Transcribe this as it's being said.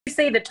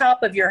see the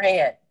top of your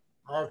head.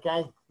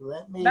 Okay,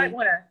 let me. You might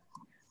want to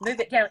move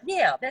it down.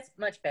 Yeah, that's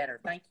much better.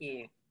 Thank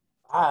you.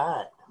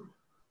 All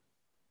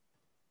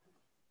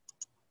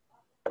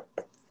right.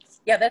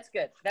 Yeah, that's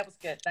good. That was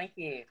good. Thank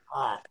you.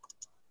 All right.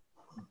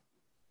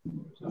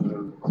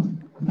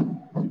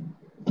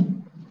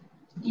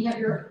 Do you have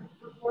your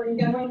recording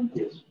going?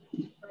 Yes.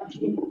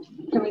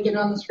 Can we get it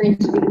on the screen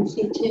so we can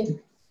see it too?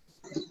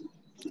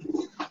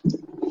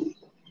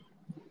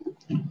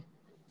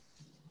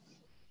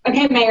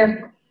 Okay,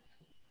 Mayor.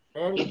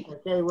 Ready?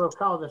 Okay, we'll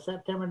call the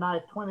September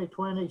 9th,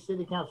 2020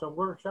 City Council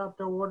Workshop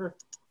to order.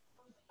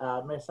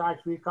 Ms.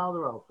 Sykes, will you call the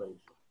roll, please?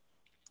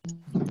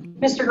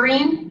 Mr.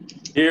 Green?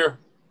 Here.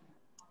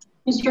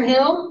 Mr.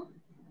 Hill?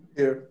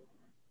 Here.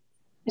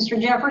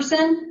 Mr.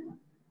 Jefferson?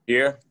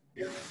 Here.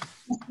 Ms.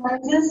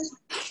 Moses?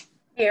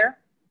 Here.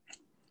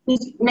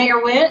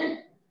 Mayor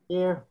Witt?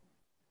 Here.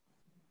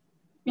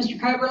 Mr.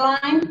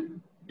 Coberline?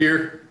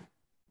 Here.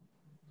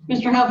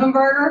 Mr.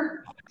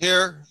 Helfenberger?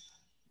 Here.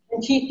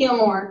 And Chief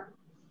Gilmore?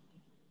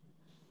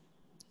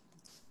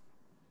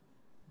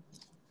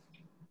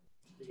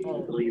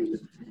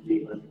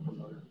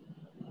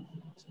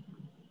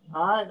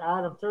 All right,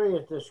 item 3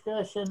 is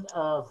discussion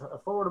of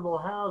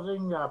affordable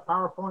housing,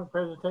 PowerPoint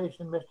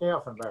presentation, Mr.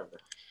 Helfenberger.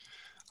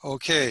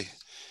 Okay,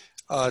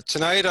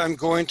 tonight I'm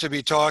going to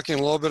be talking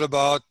a little bit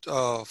about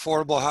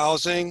affordable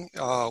housing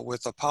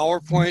with a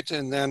PowerPoint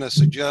and then a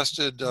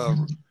suggested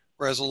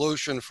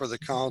resolution for the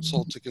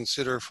council to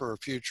consider for a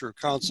future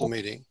council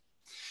meeting.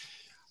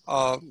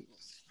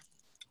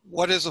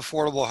 What is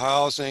affordable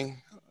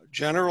housing?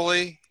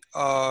 Generally,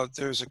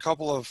 there's a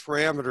couple of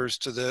parameters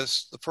to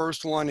this. The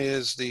first one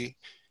is the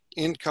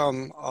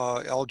income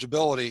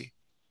eligibility.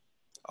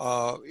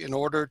 In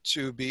order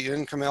to be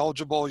income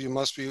eligible, you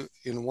must be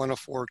in one of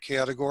 4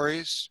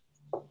 categories.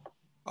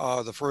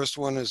 The first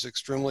one is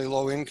extremely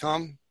low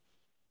income,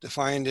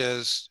 defined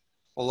as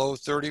below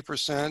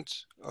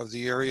 30% of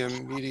the area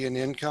median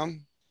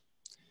income.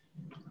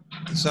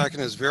 The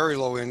second is very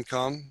low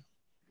income,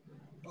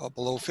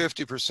 below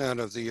 50%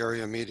 of the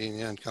area median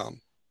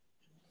income.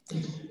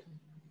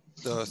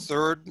 The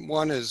third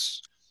one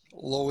is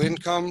low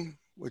income,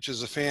 which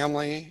is a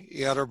family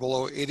at or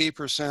below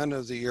 80%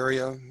 of the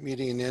area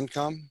median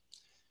income.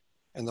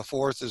 And the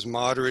fourth is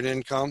moderate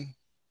income,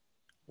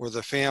 where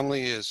the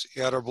family is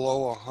at or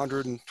below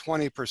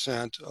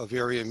 120% of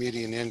area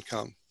median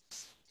income.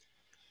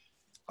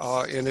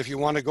 And if you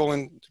want to go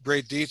in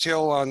great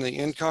detail on the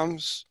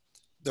incomes,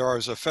 there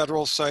is a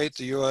federal site,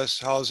 the U.S.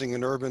 Housing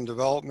and Urban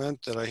Development,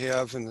 that I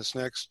have in this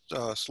next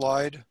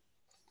slide.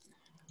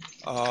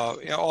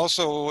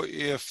 Also,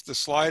 if the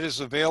slide is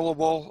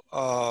available,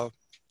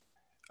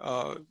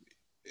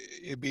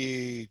 it'd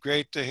be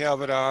great to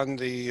have it on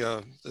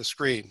the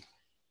screen.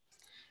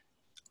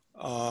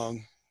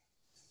 I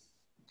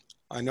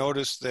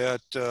noticed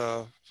that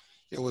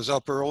it was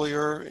up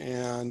earlier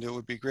and it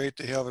would be great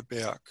to have it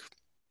back.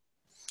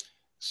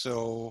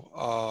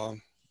 So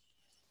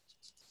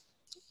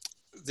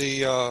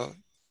the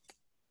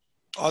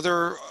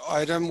other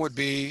item would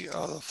be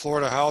the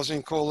Florida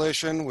Housing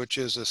Coalition, which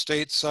is a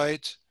state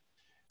site.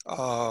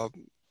 You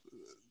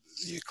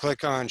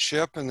click on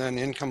SHIP and then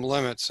income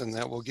limits, and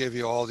that will give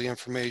you all the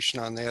information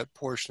on that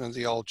portion of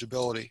the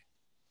eligibility.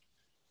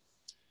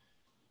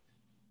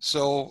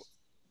 So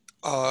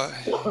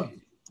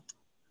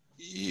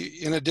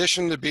in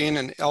addition to being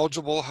an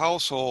eligible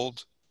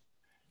household,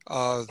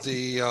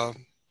 the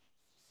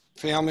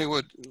family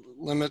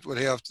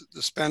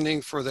the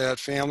spending for that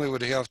family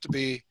would have to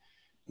be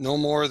no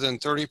more than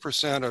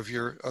 30%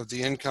 of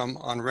the income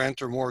on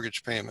rent or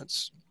mortgage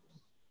payments.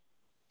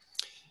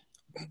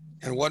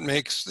 And what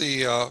makes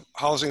the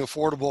housing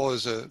affordable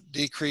is a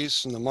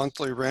decrease in the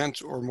monthly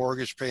rent or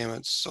mortgage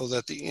payments so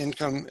that the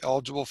income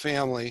eligible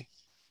family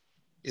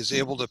is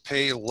able to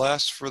pay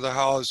less for the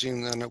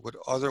housing than it would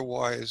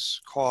otherwise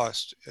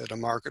cost at a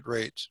market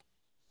rate.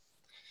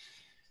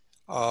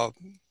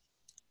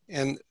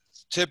 And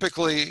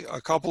typically a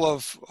couple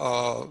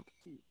of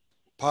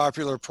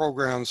popular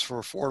programs for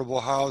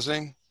affordable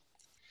housing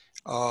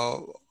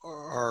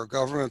are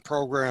government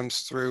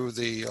programs through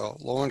the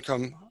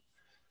low-income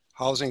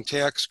housing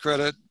tax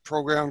credit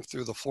program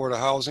through the Florida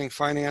Housing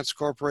Finance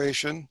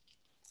Corporation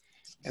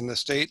and the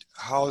State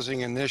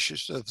Housing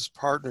Initiatives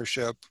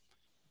Partnership,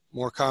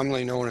 more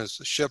commonly known as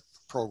the SHIP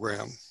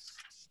program.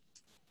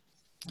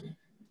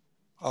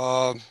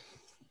 I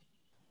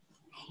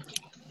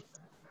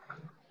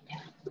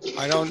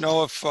don't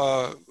know if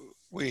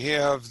we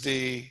have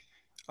the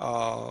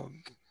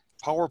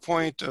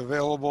PowerPoint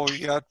available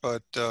yet,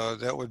 but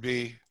that would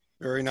be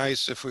very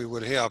nice if we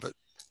would have it.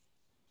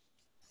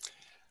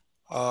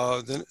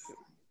 Then,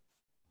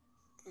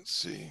 let's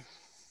see.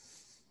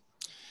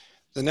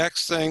 The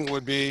next thing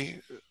would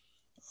be,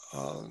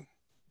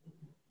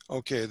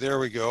 okay, there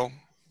we go.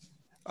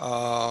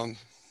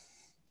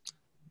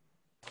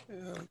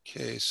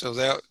 Okay, so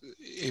that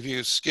if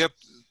you skip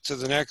to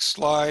the next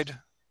slide,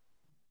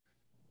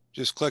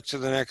 just click to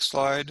the next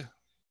slide.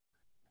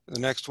 The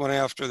next one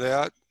after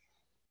that.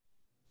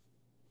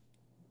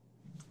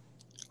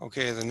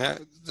 Okay,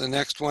 the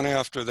next one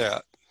after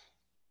that.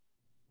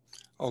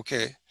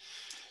 Okay,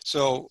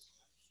 so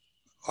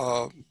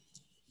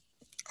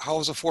how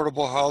is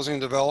affordable housing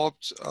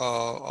developed?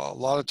 A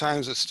lot of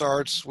times it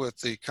starts with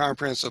the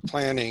comprehensive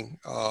planning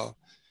or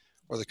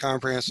the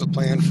comprehensive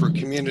plan for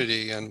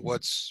community, and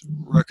what's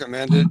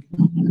recommended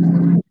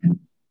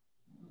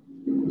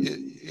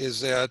is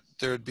that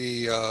there'd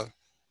be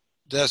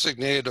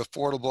designated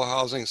affordable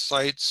housing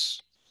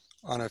sites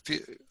on a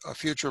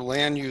future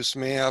land use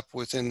map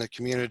within the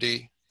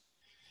community,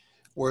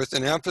 with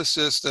an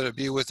emphasis that it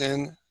be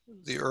within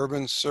the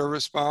urban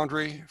service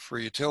boundary for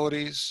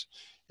utilities.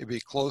 It'd be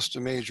close to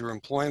major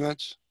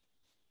employment.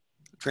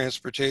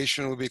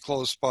 Transportation would be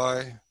close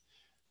by,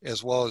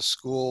 as well as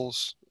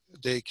schools,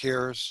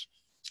 daycares,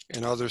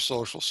 and other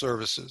social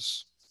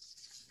services.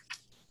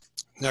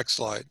 Next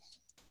slide.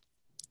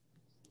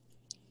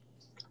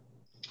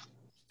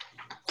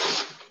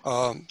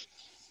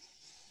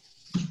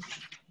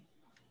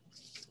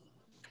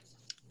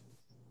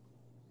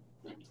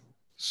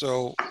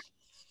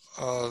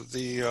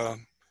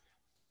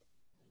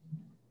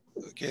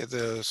 Okay,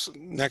 the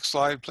next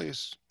slide,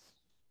 please.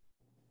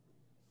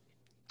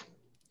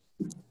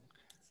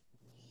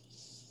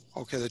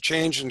 Okay, the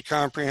change in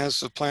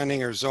comprehensive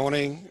planning or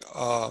zoning.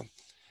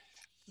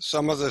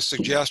 Some of the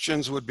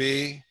suggestions would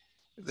be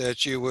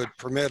that you would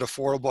permit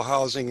affordable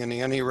housing in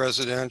any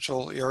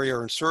residential area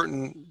or in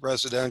certain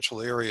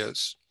residential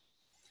areas.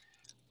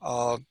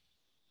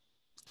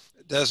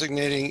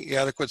 Designating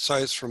adequate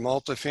sites for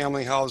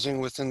multifamily housing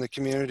within the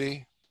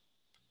community.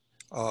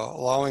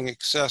 Allowing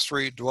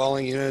accessory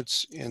dwelling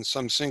units in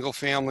some single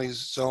family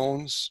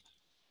zones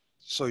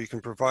so you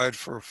can provide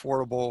for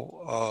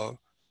affordable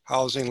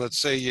housing. Let's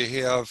say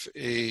you have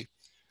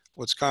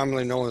what's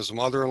commonly known as a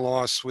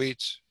mother-in-law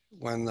suite.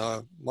 When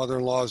the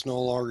mother-in-law is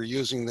no longer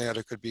using that,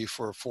 it could be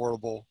for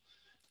affordable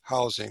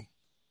housing.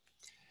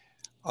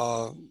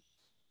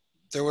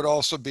 There would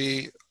also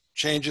be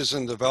changes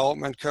in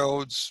development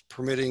codes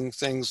permitting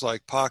things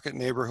like pocket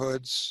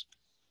neighborhoods.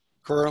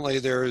 Currently,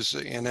 there is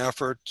an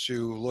effort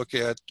to look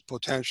at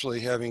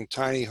potentially having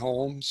tiny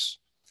homes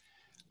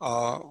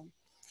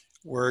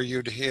where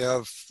you'd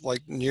have,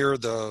 like near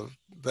the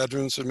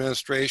Veterans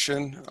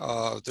Administration,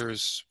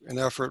 there's an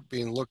effort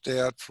being looked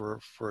at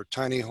for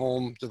tiny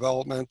home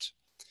development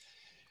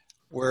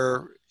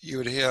where you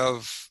would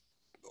have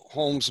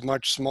homes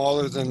much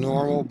smaller than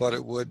normal, but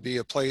it would be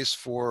a place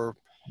for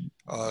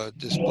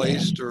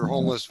displaced or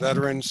homeless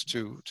veterans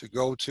to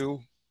go to.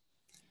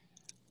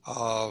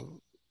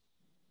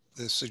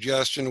 The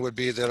suggestion would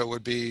be that it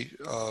would be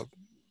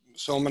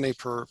so many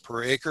per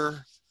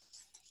acre.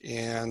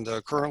 And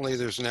currently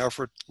there's an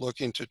effort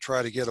looking to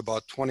try to get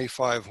about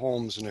 25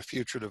 homes in a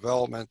future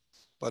development,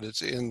 but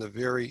it's in the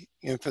very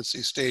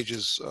infancy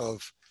stages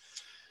of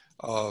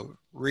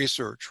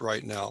research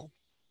right now.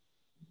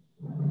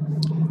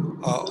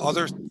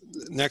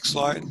 Next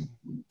slide.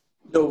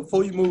 No,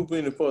 before you move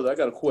any further, I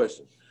got a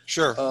question.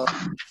 Sure.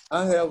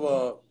 I have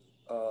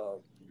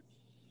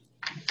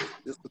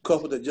just a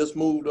couple that just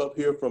moved up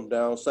here from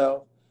down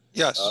south.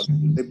 Yes.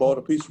 They bought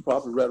a piece of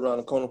property right around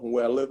the corner from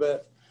where I live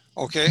at.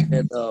 Okay.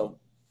 And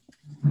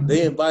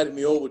they invited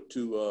me over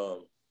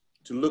to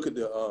look at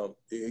the.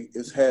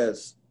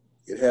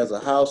 It has a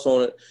house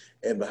on it,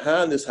 and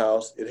behind this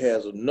house, it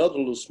has another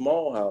little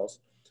small house,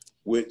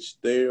 which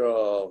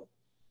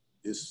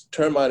is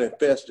termite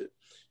infested.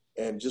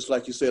 And just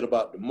like you said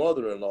about the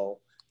mother-in-law,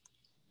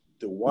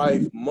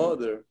 the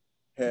mother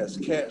has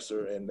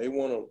cancer, and they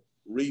want to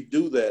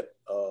redo that.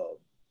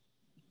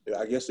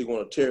 I guess they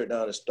want to tear it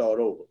down and start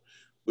over.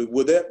 But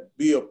would that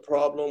be a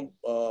problem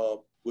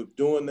with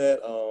doing that?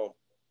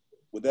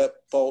 Would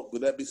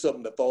that be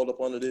something that falls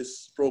up under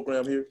this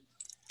program here?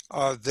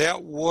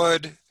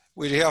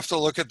 We'd have to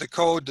look at the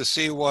code to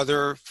see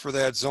whether for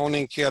that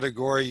zoning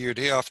category you'd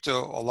have to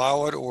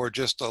allow it or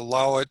just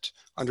allow it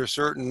under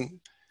certain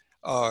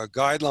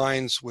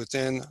guidelines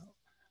within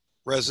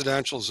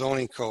residential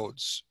zoning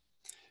codes.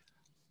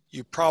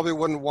 You probably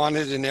wouldn't want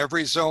it in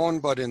every zone,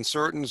 but in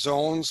certain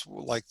zones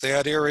like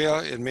that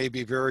area, it may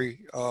be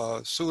very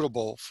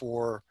suitable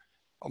for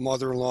a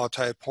mother-in-law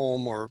type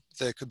home, or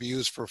that could be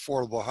used for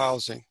affordable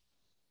housing.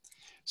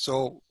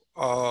 So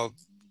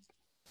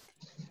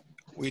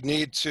we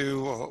need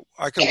to,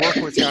 I can work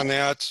with you on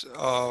that.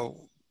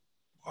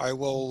 I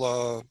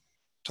will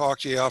talk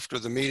to you after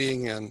the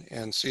meeting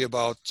and see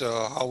about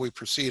how we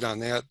proceed on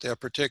that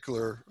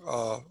particular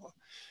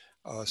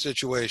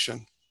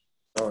situation.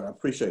 All right, I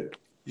appreciate it.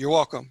 You're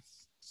welcome.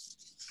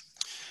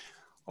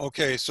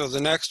 Okay, so the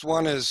next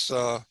one is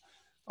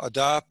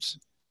adopt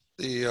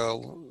the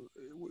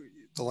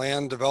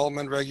land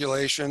development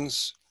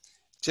regulations.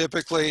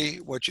 Typically,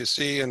 what you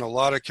see in a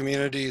lot of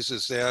communities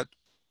is that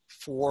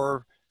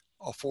for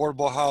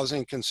affordable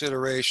housing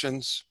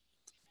considerations,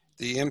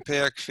 the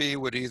impact fee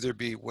would either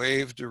be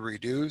waived or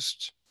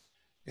reduced,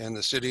 and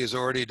the city has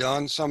already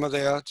done some of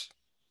that.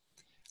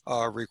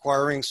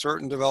 Requiring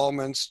certain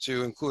developments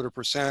to include a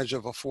percentage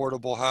of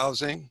affordable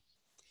housing.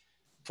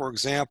 For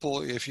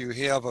example, if you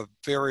have a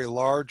very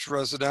large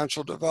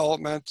residential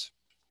development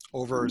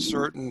over a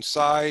certain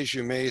size,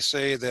 you may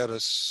say that a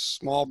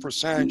small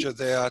percentage of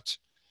that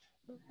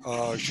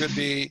should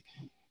be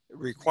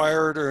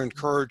required or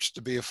encouraged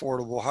to be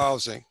affordable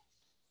housing.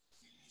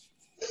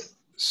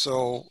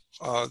 So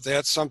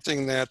that's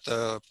something that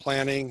the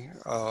planning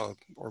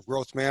or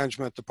growth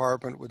management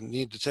department would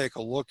need to take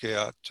a look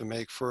at to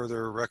make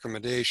further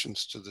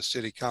recommendations to the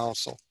city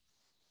council.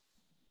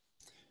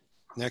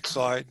 Next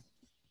slide.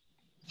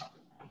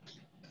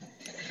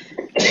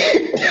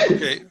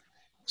 Okay,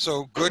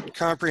 so good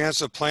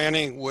comprehensive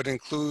planning would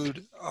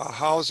include a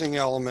housing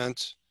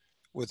element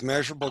with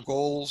measurable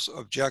goals,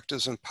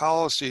 objectives, and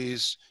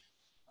policies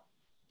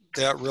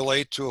that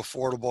relate to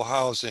affordable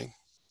housing.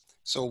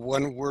 So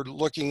when we're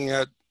looking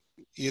at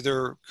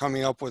either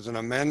coming up with an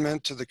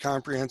amendment to the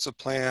comprehensive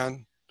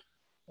plan,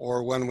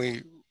 or when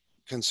we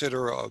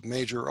consider a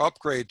major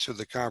upgrade to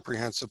the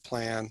comprehensive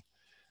plan,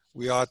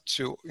 we ought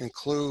to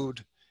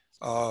include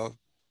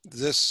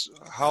this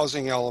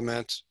housing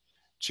element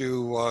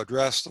to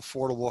address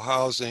affordable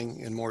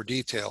housing in more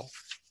detail.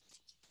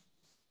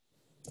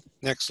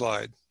 Next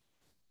slide.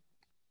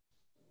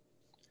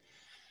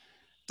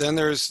 Then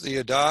there's the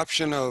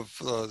adoption of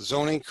the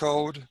zoning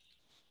code.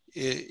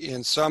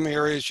 In some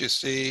areas you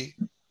see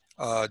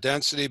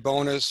density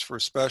bonus for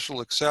special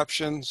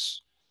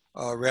exceptions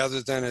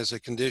rather than as a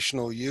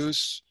conditional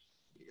use.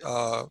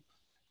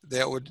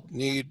 That would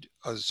need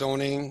a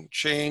zoning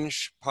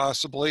change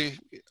possibly.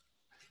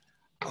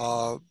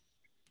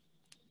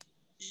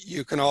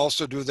 You can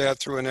also do that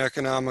through an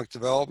economic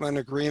development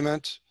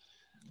agreement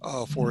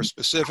for a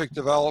specific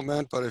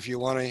development, but if you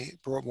want to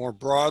more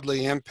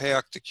broadly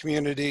impact the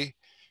community,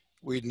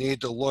 we'd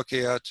need to look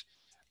at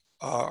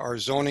our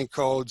zoning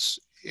codes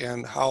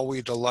and how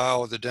we'd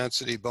allow the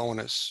density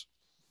bonus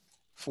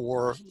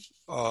for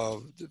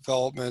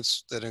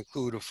developments that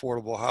include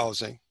affordable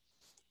housing.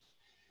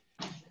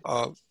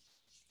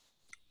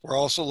 We're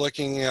also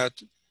looking at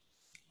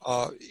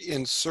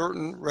in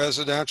certain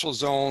residential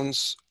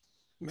zones,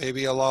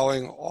 maybe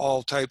allowing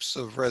all types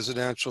of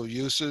residential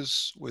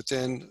uses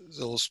within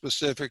those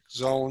specific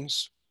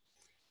zones.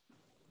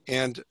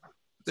 And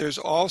there's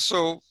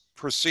also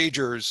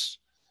procedures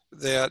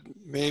that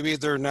maybe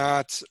they're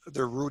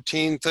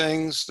routine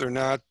things, they're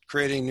not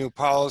creating new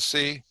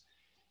policy.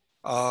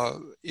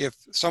 If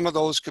some of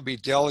those could be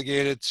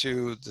delegated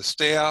to the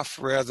staff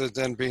rather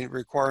than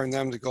requiring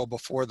them to go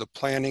before the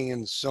Planning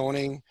and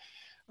Zoning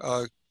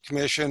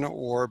Commission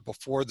or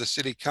before the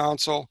City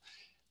Council,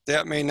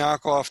 that may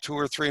knock off 2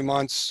 or 3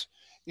 months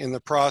in the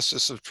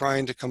process of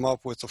trying to come up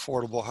with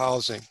affordable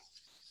housing.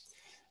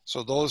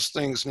 So those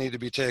things need to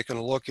be taken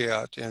a look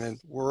at, and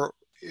we're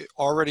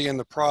already in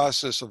the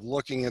process of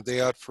looking at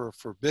that for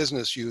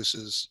business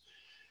uses.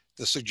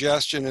 The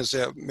suggestion is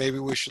that maybe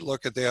we should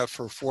look at that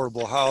for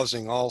affordable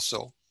housing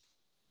also.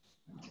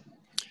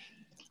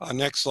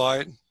 Next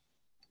slide.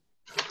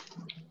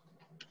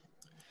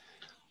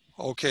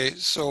 Okay,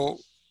 so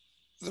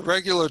the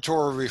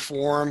regulatory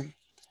reform,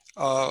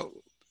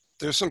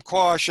 there's some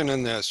caution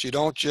in this. You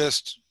don't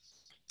just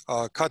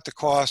cut the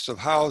cost of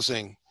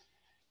housing.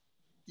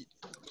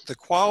 The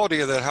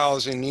quality of that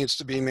housing needs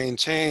to be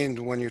maintained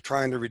when you're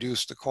trying to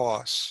reduce the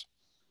costs.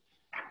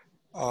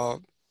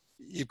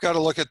 You've got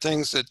to look at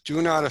things that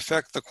do not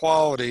affect the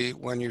quality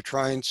when you're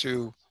trying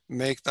to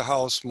make the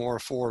house more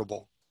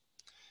affordable.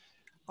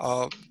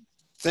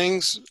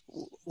 Things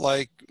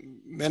like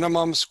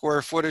minimum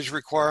square footage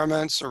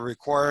requirements or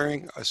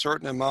requiring a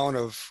certain amount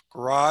of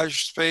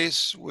garage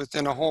space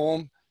within a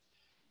home,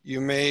 you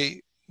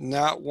may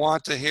not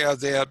want to have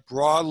that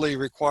broadly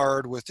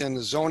required within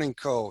the zoning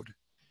code.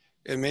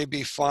 It may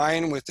be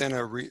fine within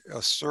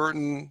a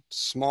certain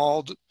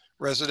small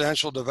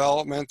residential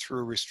development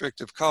through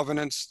restrictive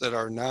covenants that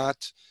are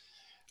not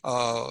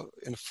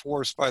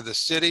enforced by the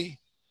city.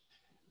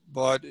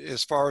 But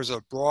as far as a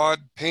broad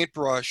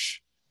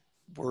paintbrush,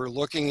 we're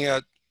looking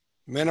at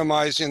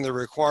minimizing the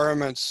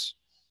requirements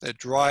that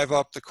drive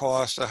up the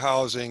cost of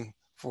housing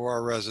for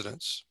our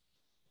residents.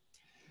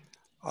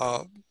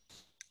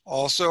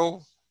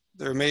 Also,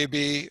 there may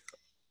be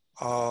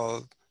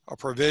a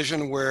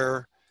provision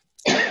where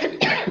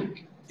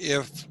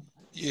if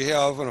you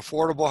have an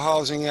affordable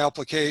housing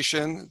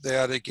application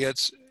that it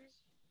gets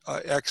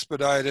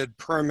expedited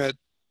permit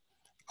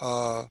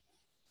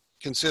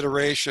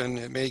consideration,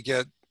 it may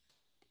get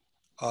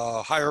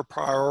higher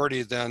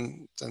priority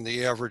than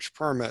the average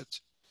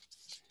permit.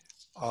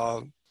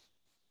 I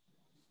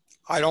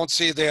don't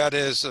see that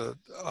as a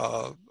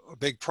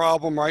big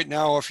problem right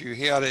now. If you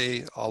had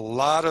a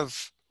lot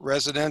of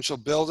residential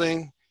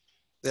building,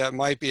 that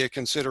might be a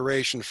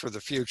consideration for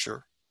the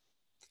future.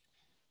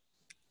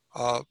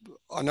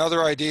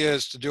 Another idea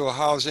is to do a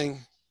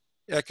housing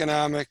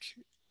economic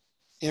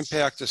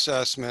impact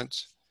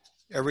assessment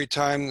every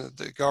time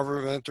the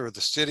government or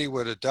the city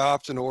would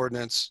adopt an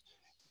ordinance,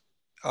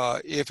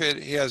 if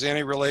it has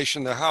any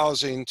relation to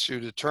housing, to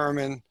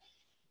determine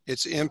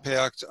its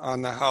impact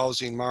on the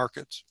housing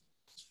market.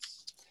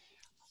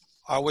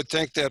 I would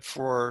think that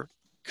for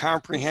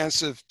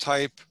comprehensive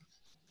type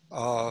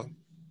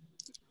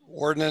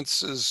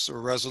ordinances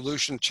or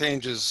resolution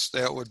changes,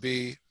 that would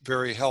be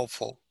very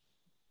helpful.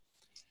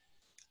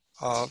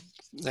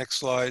 Next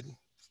slide.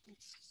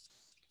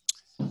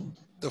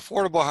 The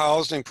affordable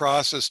housing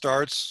process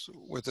starts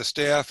with the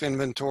staff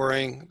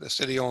inventorying the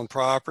city-owned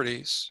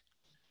properties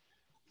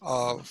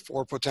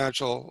for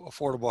potential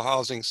affordable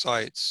housing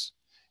sites.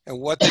 And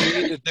what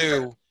they need to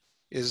do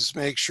is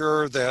make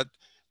sure that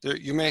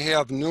you may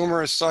have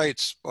numerous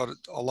sites, but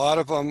a lot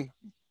of them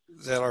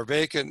that are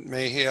vacant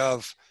may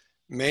have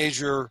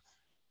major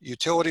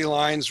utility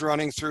lines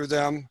running through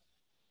them.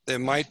 They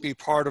might be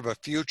part of a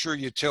future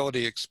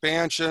utility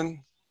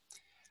expansion.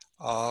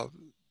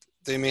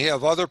 They may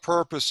have other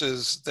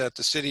purposes that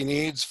the city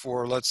needs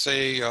for, let's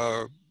say,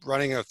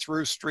 running a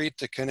through street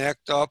to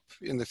connect up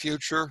in the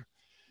future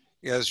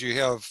as you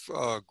have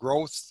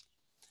growth.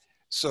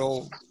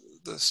 So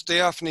the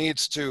staff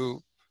needs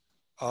to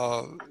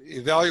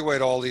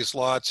evaluate all these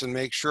lots and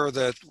make sure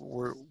that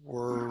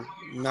we're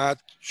not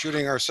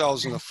shooting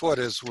ourselves in the foot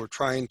as we're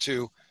trying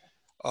to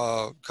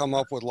come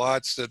up with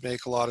lots that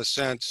make a lot of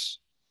sense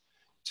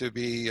to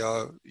be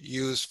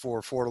used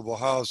for affordable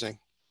housing.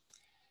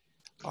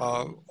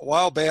 A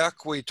while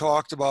back, we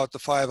talked about the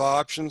 5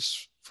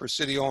 options for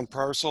city-owned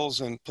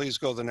parcels, and please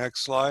go to the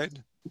next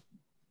slide.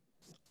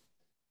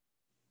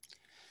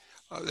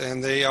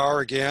 And they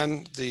are,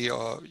 again,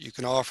 you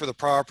can offer the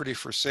property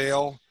for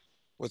sale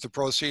with the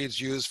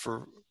proceeds used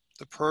for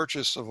the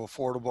purchase of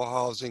affordable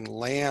housing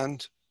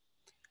land.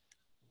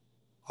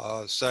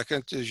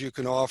 Second is you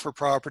can offer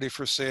property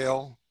for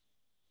sale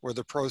where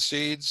the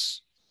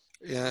proceeds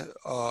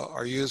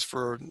are used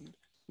for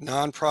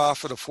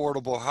nonprofit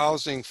affordable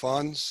housing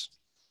funds.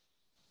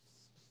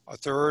 A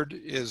third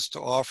is to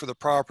offer the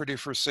property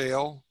for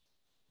sale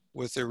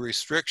with a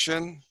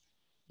restriction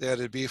that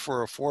it be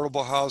for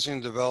affordable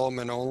housing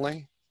development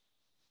only.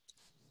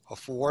 A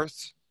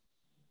fourth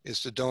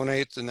is to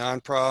donate the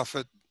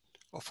nonprofit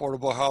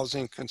affordable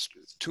housing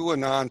to a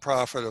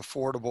nonprofit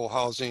affordable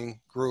housing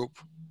group.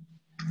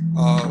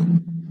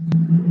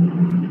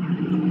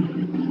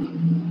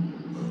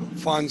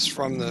 Funds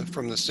from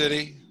the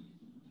city.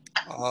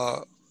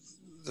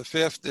 The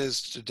fifth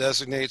is to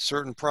designate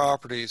certain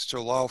properties to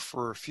allow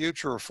for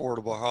future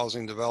affordable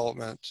housing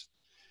development.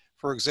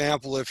 For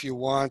example, if you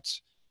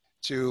want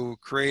to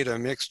create a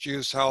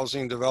mixed-use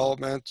housing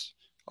development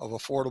of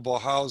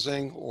affordable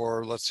housing,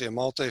 or let's say a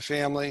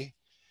multifamily,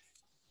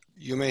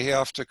 you may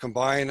have to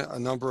combine a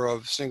number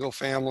of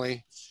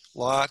single-family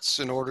lots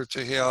in order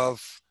to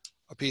have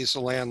a piece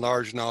of land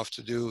large enough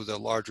to do the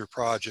larger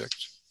project.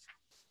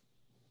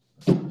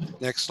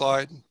 Next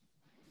slide.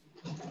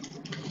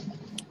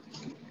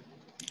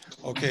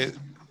 Okay,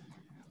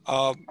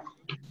 I'm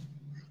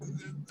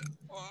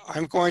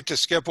going to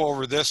skip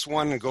over this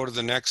one and go to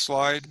the next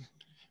slide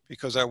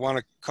because I want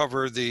to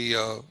cover the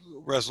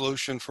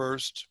resolution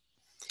first.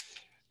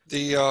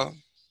 The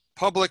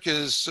public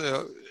is,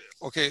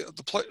 okay,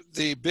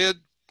 the bid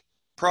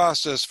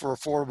process for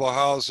affordable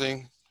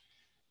housing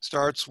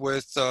starts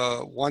with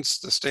once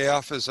the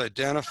staff has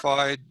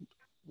identified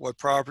what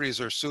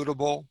properties are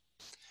suitable,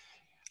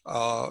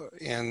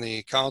 and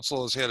the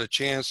council has had a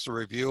chance to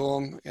review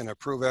them and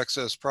approve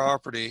excess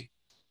property,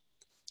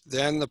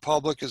 then the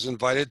public is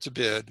invited to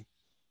bid.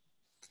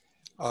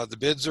 The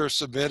bids are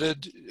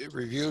submitted,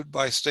 reviewed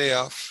by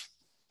staff,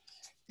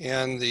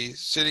 and the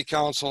city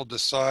council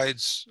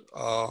decides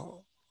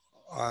on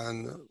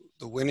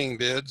the winning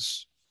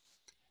bids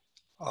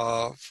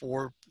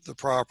for the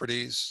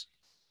properties.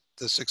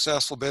 The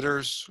successful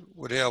bidders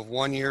would have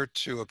 1 year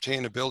to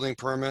obtain a building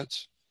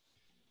permit,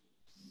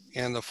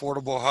 and the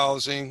affordable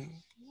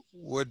housing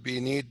would be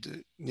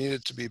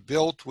needed to be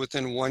built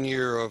within 1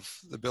 year of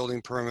the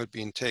building permit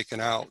being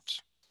taken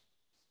out.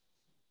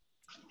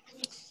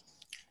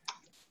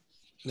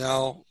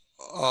 Now,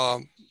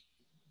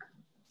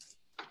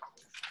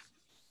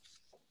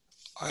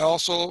 I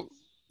also,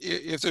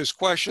 if there's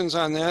questions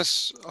on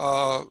this,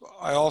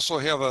 I also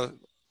have a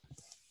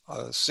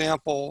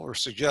sample or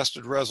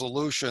suggested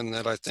resolution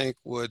that I think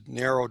would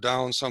narrow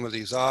down some of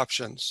these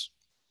options.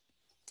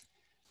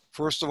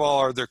 First of all,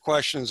 are there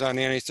questions on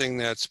anything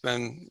that's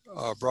been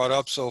brought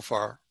up so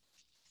far?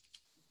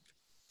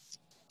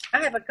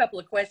 I have a couple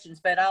of questions,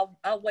 but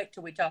I'll wait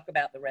till we talk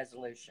about the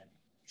resolution.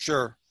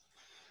 Sure.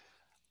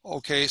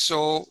 Okay,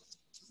 so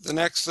the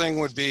next thing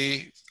would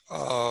be,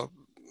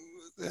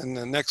 and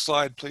the next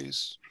slide,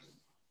 please.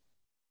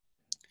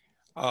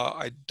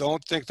 I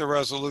don't think the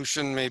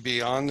resolution may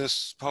be on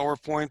this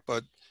PowerPoint,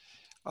 but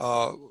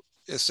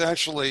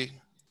essentially,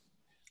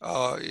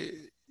 I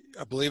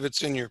believe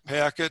it's in your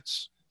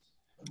packets.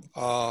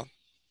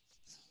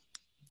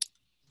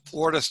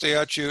 Florida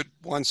Statute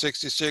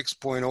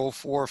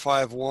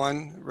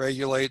 166.0451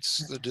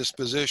 regulates the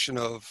disposition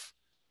of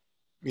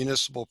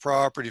municipal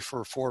property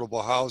for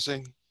affordable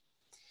housing.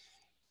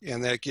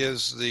 And that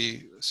gives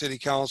the city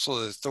council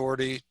the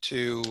authority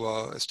to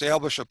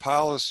establish a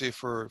policy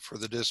for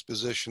the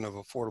disposition of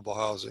affordable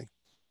housing.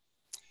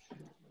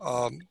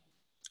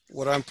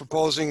 What I'm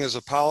proposing is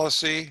a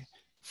policy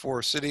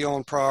for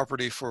city-owned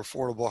property for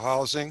affordable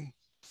housing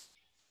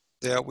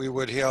that we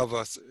would have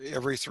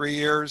every 3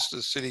 years,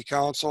 the city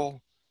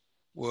council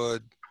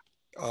would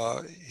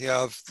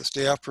have the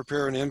staff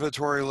prepare an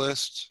inventory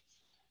list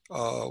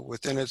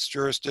within its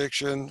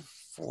jurisdiction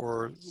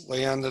for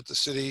land that the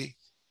city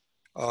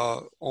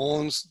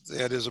owns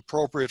that is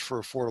appropriate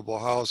for affordable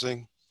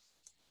housing.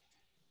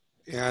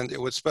 And it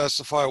would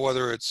specify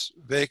whether it's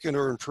vacant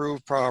or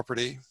improved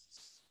property.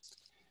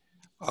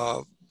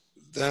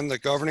 Then the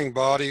governing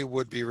body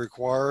would be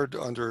required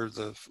under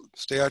the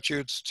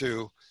statutes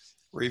to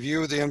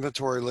review the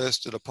inventory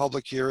list at a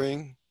public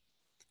hearing.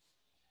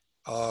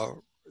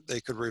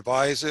 They could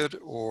revise it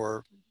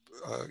or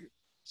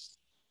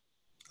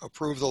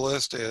approve the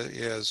list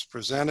as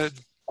presented,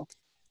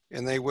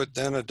 and they would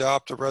then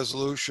adopt a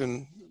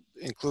resolution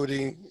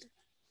including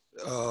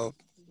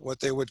what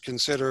they would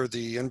consider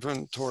the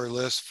inventory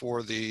list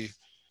for the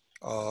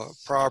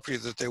property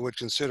that they would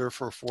consider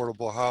for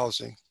affordable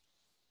housing.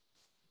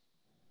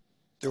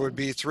 There would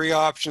be three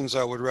options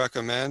I would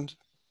recommend.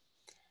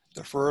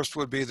 The first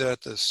would be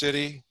that the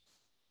city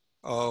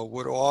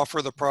would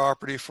offer the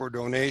property for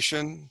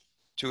donation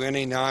to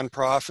any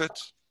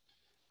nonprofit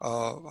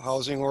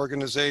housing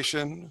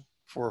organization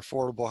for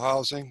affordable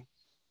housing.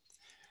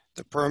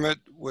 The permit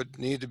would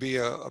need to be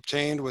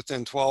obtained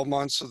within 12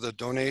 months of the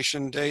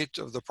donation date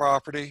of the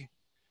property,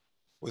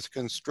 with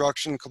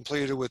construction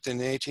completed within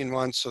 18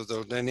 months of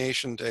the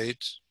donation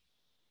date,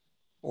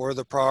 or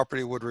the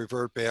property would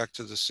revert back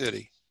to the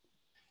city.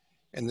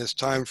 And this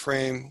time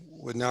frame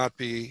would not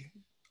be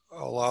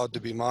allowed to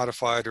be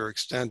modified or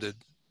extended.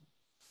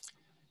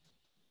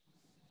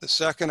 The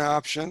second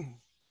option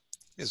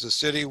is the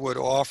city would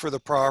offer the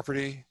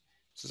property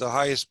to the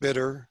highest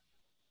bidder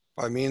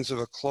by means of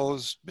a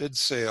closed bid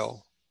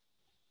sale,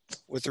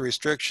 with the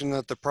restriction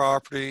that the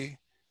property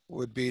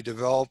would be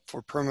developed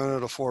for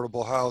permanent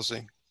affordable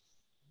housing.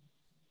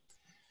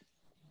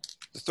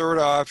 The third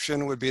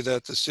option would be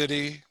that the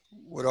city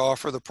would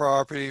offer the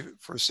property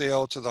for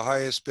sale to the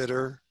highest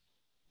bidder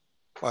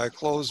by a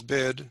closed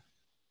bid,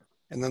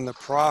 and then the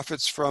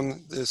profits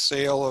from the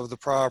sale of the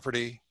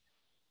property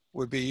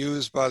would be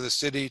used by the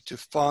city to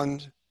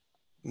fund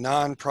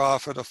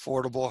nonprofit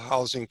affordable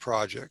housing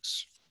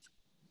projects.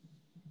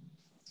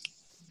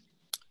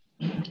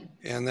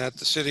 And that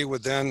the city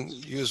would then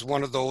use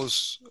one of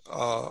those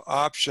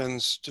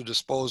options to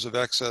dispose of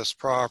excess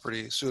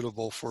property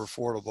suitable for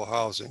affordable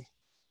housing.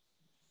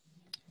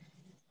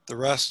 The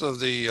rest of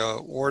the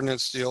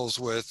ordinance deals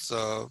with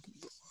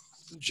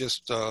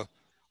just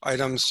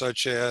items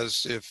such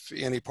as if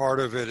any part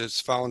of it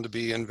is found to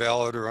be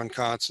invalid or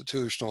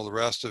unconstitutional, the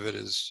rest of it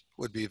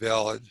would be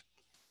valid.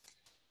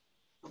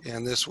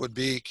 And this would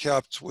be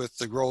kept with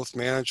the Growth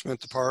Management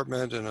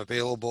Department and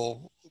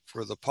available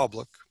for the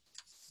public.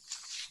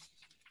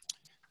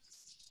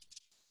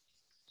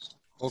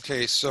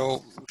 Okay,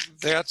 so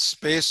that's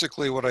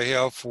basically what I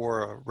have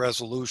for a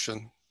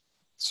resolution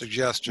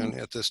suggestion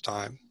at this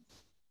time.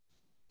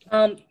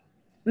 Mr.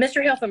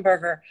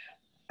 Helfenberger,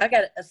 I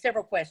got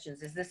several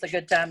questions. Is this a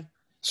good time?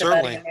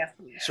 Certainly,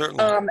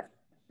 certainly.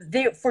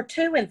 For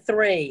 2 and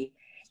 3,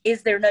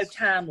 is there no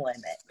time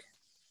limit?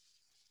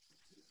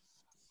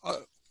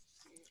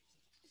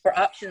 For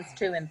options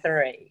 2 and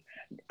 3.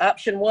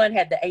 Option 1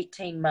 had the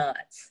 18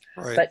 months,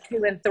 Right. But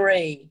 2 and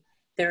 3,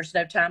 there's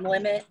no time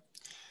limit?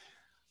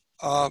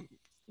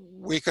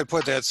 We could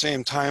put that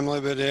same time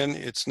limit in.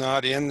 It's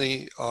not in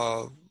the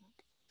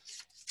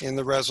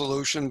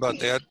resolution, but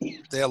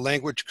that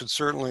language could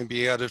certainly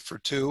be added for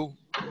 2.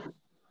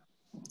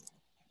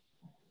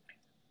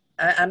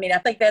 I mean, I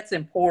think that's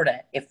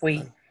important if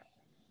we,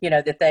 you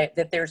know,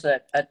 that there's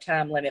a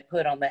time limit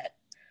put on that,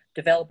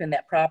 developing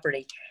that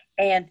property.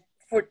 And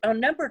on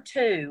number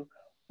 2,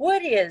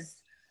 what is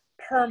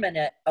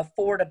permanent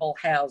affordable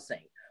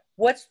housing?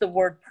 What's the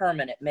word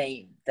permanent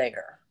mean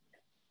there?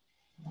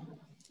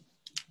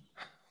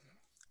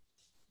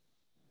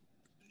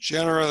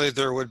 Generally,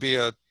 there would be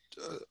a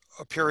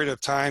period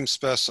of time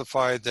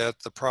specified that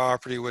the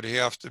property would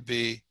have to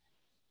be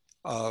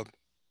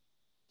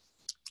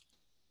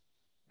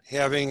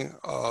having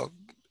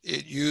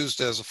it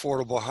used as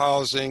affordable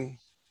housing.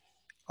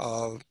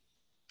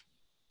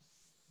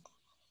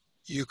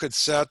 You could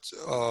set,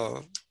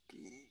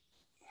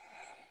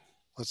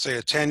 let's say,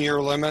 a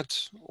 10-year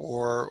limit,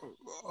 or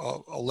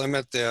a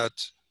limit that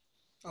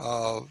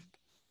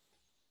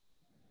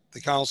the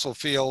council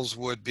feels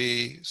would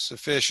be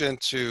sufficient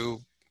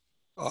to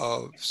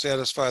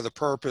satisfy the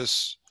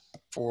purpose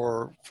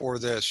for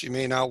this. You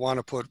may not want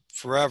to put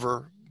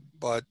forever,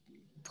 but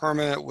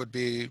permanent would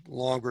be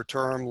longer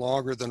term,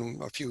 longer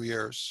than a few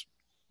years.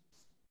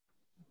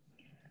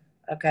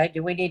 Okay,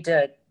 do we need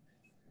to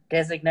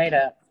designate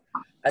a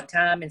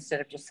time instead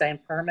of just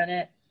saying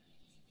permanent?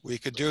 We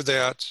could do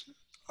that.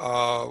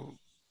 I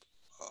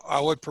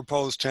would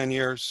propose 10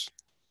 years.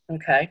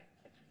 Okay.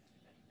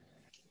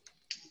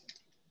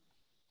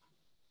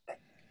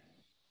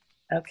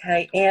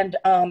 Okay, and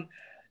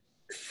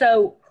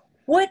so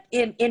what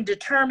in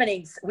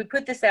determining, we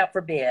put this out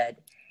for bid,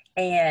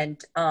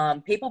 and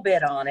people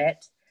bid on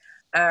it.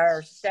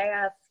 Our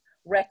staff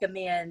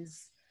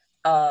recommends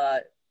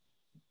Sam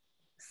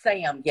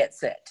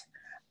gets it.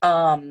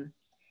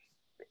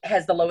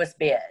 has the lowest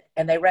bid,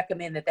 and they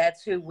recommend that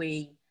that's who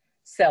we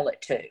sell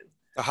it to.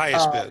 The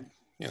highest bid,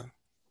 yeah.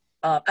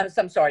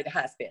 I'm sorry, the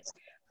highest bid.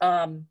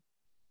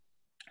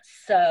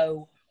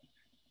 So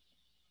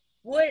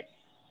what,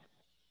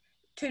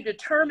 to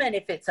determine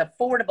if it's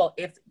affordable,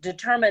 if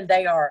determine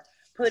they are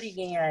putting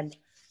in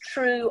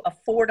true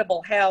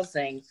affordable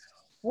housing,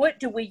 what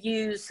do we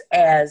use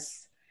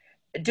as,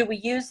 do we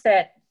use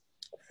that,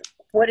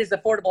 what is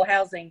affordable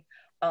housing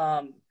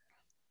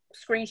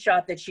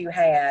screenshot that you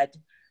had,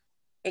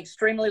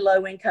 extremely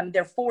low income?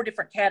 There are 4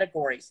 different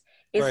categories.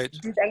 Right.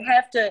 Do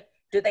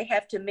they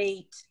have to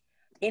meet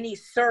any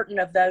certain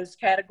of those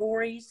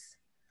categories?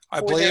 I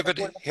believe it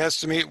has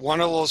to meet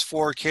one of those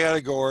 4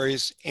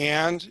 categories,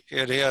 and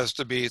it has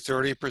to be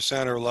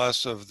 30% or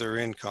less of their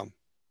income.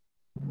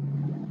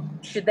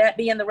 Should that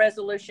be in the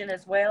resolution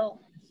as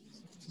well?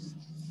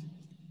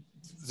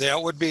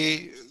 That would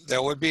be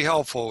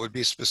helpful. It would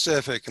be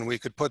specific, and we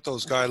could put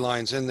those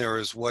guidelines in there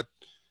as what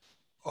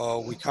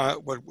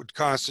what would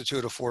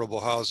constitute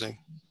affordable housing.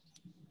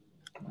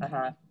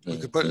 We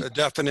could put a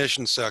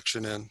definition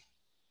section in.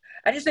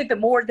 I just think the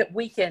more that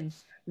we can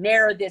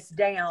narrow this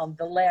down,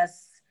 the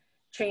less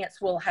chance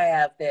we'll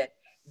have that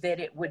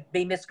it would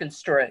be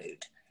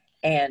misconstrued.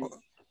 And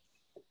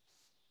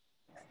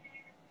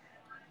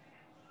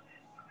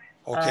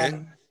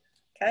okay.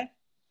 Okay.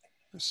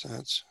 Makes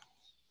sense.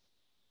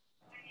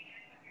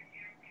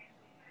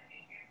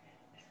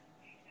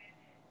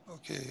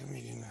 Okay,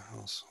 median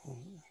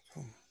household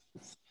income.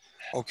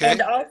 Okay.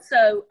 And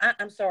also,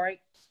 I'm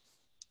sorry.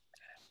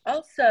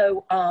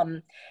 Also,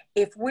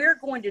 if we're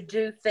going to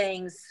do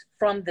things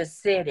from the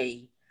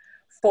city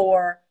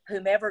for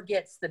whomever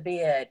gets the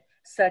bid,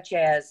 such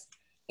as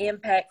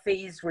impact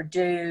fees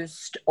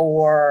reduced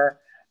or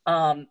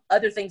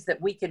other things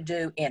that we can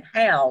do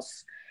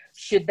in-house,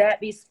 should that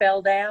be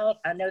spelled out?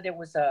 I know there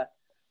was a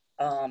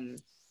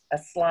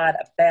slide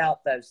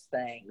about those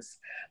things,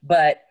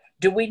 but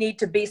do we need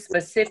to be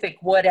specific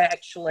what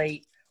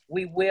actually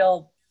we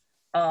will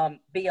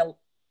be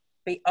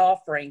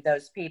offering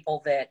those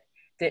people that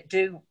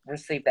do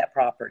receive that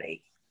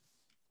property?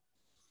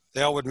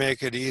 That would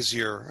make it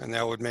easier, and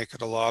that would make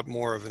it a lot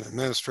more of an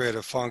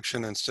administrative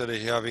function instead of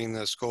having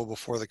this go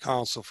before the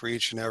council for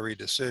each and every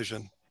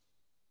decision.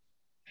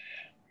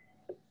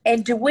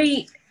 And do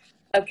we,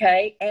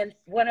 okay, and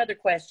one other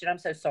question, I'm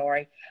so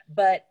sorry,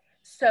 but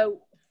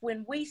so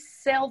when we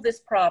sell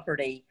this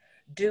property,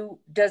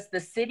 does the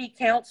city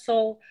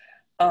council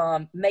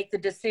make the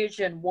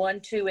decision 1,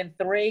 2, and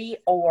 3,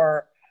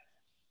 or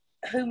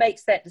who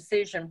makes that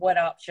decision? What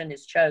option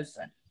is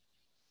chosen?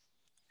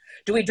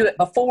 Do we do it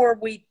before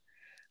we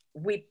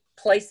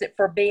place it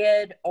for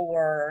bid,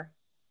 or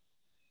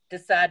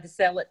decide to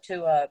sell it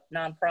to a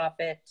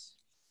nonprofit?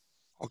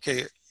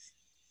 Okay,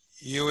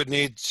 you would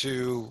need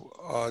to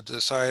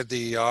decide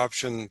the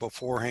option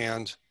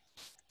beforehand,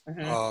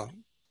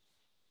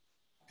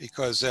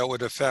 because that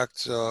would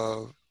affect.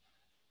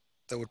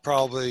 That would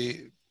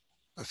probably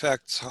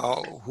affect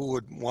who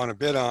would want to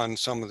bid on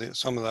some of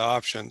the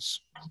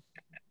options.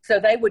 So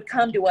they would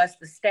come to us,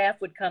 the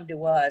staff would come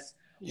to us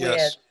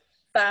Yes. with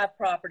 5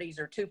 properties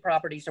or 2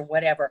 properties or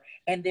whatever,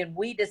 and then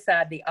we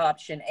decide the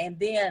option, and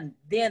then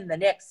the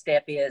next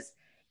step is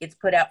it's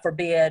put out for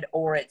bid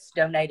or it's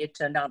donated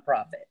to a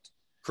nonprofit.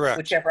 Correct.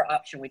 Whichever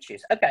option we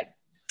choose. Okay.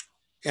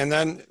 And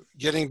then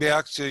getting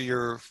back to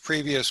your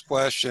previous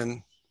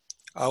question,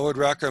 I would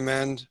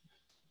recommend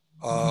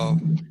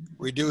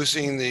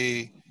reducing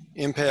the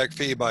impact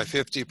fee by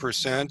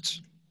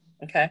 50%.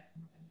 Okay.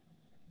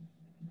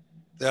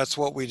 That's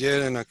what we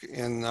did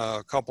in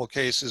a couple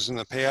cases in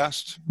the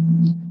past.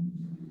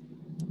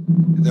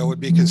 That would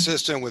be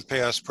consistent with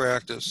past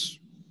practice.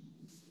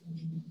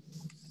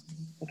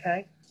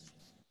 Okay.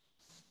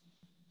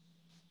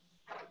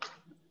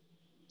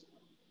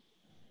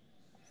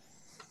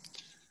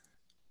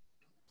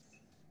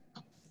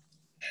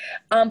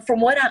 From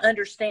what I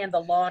understand, the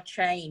law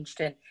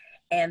changed,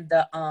 and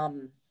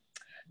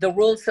the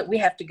rules that we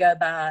have to go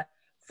by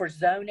for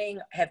zoning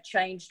have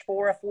changed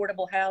for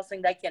affordable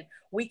housing.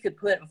 We could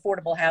put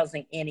affordable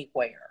housing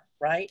anywhere,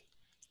 right?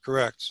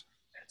 Correct.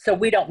 So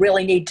we don't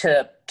really need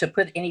to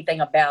put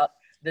anything about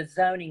the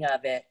zoning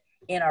of it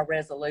in our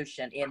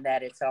resolution, in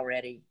that it's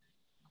already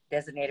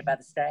designated by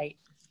the state.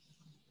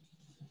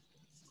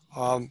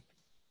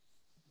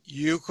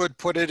 You could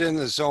put it in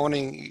the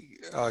zoning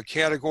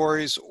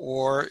categories,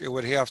 or it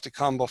would have to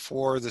come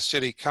before the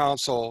city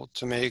council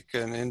to make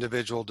an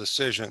individual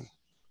decision.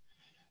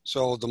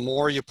 So the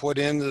more you put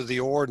into the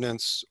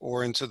ordinance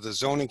or into the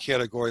zoning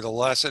category, the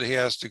less it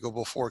has to go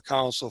before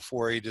council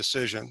for a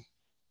decision.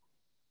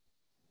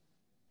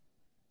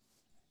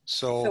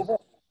 So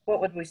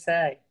what would we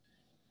say?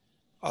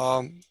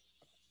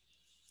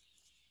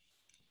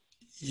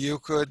 You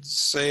could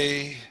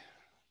say,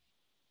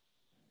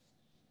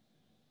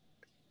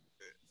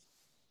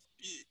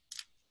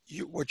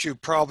 what you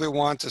probably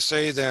want to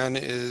say then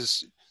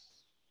is,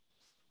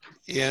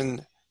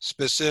 in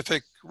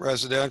specific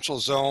residential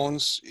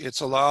zones,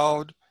 it's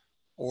allowed,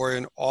 or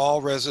in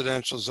all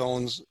residential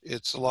zones,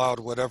 it's allowed,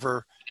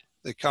 whatever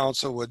the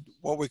council would,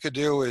 what we could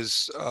do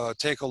is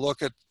take a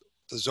look at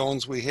the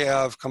zones we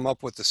have, come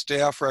up with the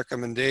staff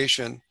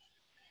recommendation,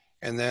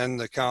 and then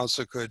the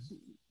council could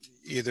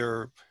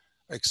either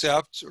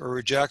accept or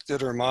reject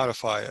it or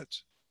modify it.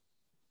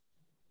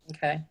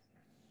 Okay.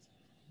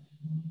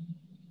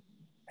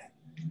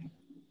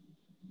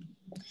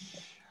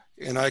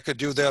 And I could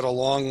do that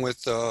along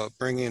with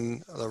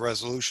bringing the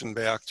resolution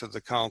back to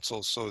the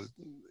council. So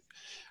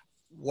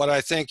what I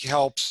think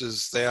helps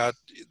is that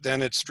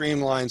then it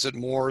streamlines it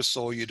more,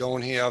 so you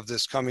don't have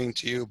this coming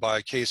to you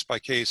by case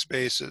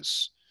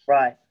basis.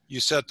 Right. You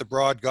set the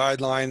broad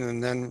guideline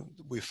and then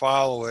we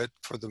follow it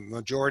for the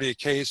majority of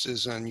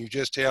cases, and you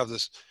just have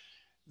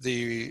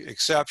the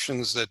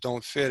exceptions that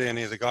don't fit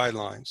any of the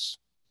guidelines.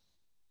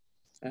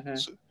 Mm-hmm.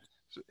 So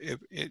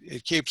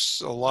it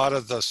keeps a lot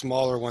of the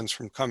smaller ones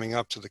from coming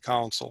up to the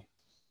council.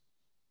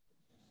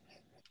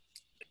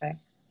 Okay.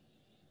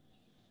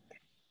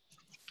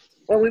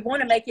 Well, we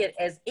want to make it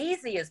as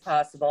easy as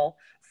possible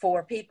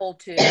for people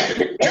to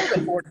build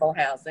affordable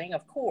housing.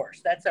 Of course,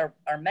 that's our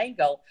main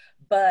goal,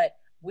 but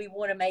we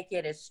want to make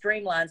it as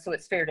streamlined so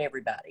it's fair to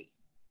everybody.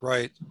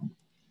 Right.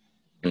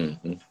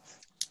 Mm-hmm.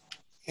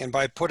 And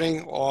by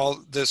putting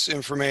all this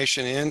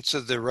information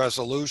into the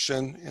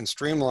resolution and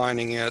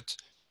streamlining it,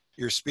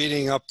 you're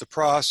speeding up the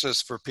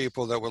process for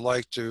people that would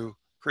like to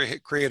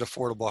create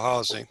affordable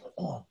housing.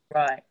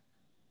 Right.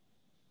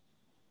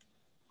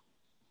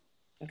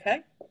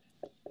 Okay.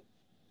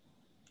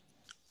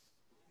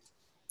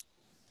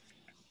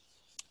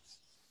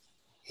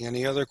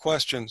 Any other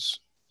questions?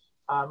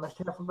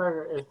 Mr.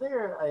 Heffelberger, is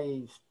there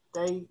a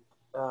state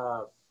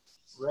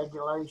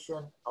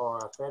regulation or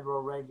a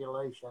federal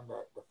regulation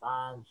that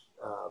defines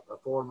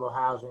affordable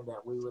housing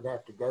that we would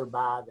have to go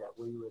by, that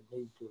we would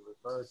need to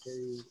refer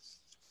to?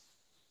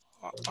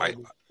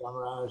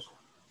 Summarize.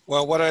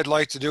 Well, what I'd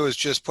like to do is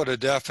just put a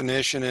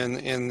definition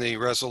in the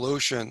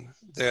resolution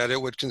that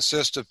it would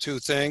consist of two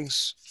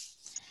things.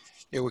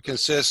 It would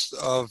consist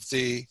of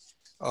the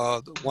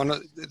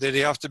they'd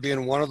have to be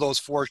in one of those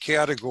four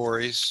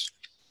categories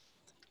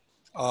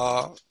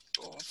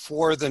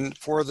for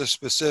the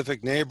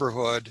specific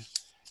neighborhood,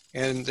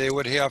 and they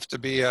would have to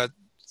be at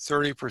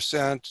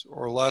 30%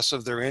 or less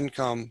of their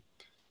income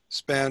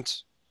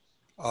spent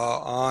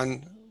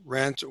on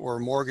rent or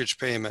mortgage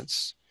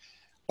payments.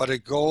 But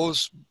it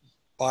goes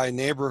by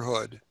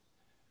neighborhood,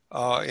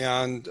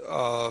 and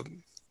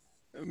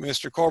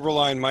Mr.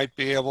 Koberlein might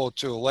be able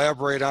to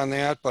elaborate on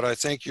that, but I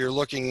think you're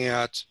looking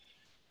at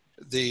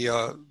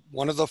the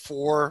one of the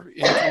four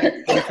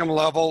income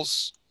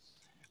levels,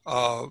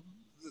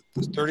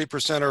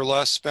 30% or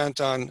less spent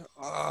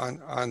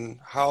on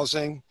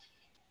housing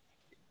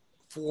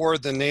for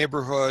the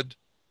neighborhood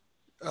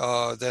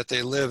that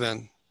they live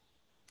in.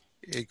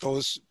 It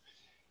goes.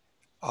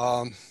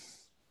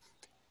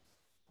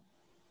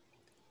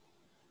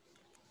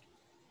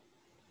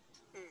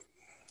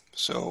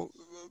 So,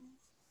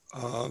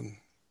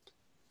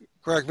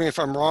 correct me if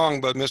I'm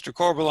wrong, but Mr.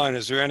 Koberlein,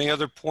 is there any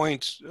other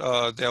points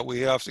that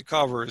we have to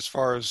cover as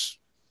far as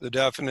the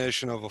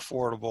definition of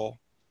affordable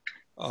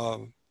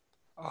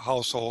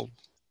household?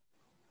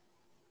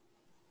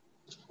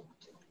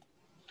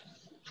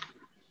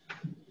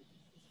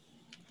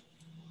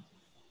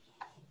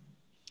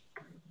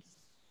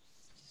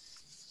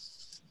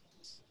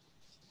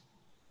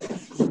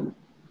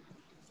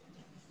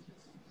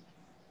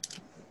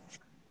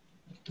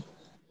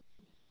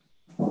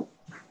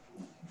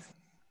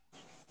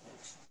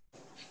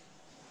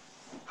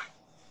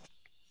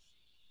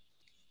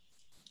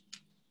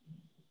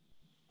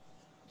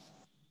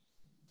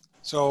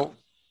 So,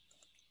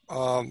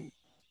 I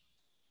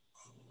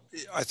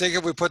think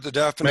if we put the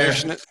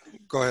definition, Mayor,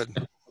 go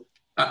ahead.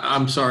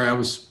 I'm sorry, I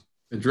was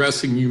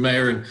addressing you,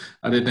 Mayor, and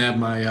I didn't have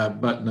my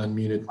button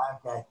unmuted.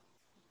 Okay.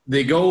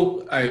 The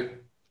goal,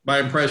 my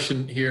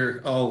impression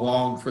here all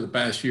along for the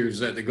past year is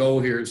that the goal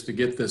here is to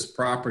get this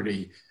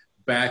property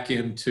back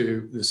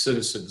into the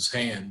citizens'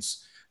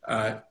 hands,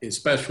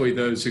 especially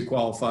those who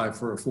qualify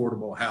for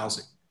affordable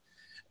housing.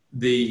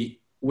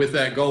 With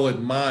that goal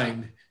in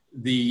mind,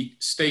 the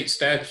state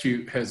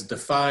statute has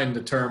defined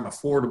the term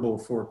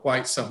affordable for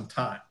quite some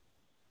time.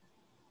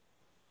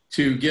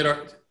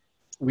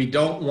 We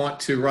don't want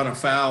to run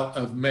afoul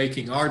of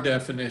making our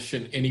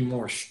definition any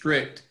more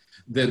strict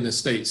than the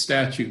state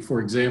statute. For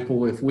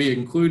example, if we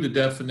include a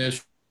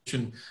definition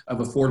of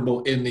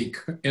affordable in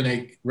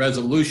a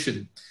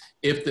resolution,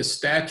 if the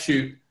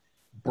statute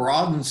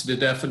broadens the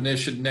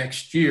definition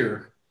next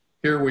year,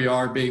 here we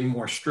are being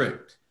more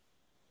strict.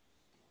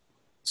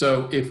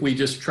 So if we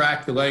just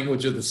track the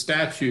language of the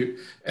statute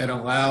and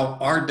allow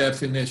our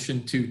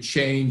definition to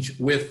change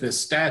with the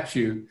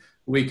statute,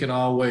 we can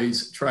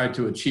always try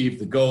to achieve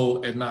the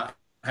goal and not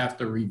have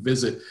to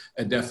revisit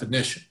a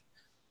definition.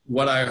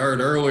 What I heard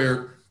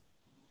earlier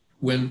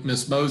when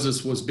Ms.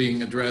 Moses was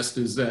being addressed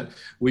is that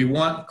we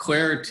want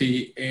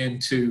clarity and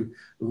to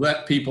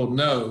let people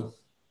know,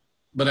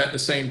 but at the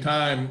same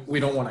time, we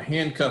don't want to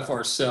handcuff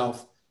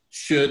ourselves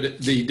should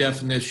the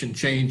definition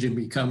change and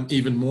become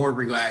even more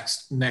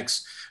relaxed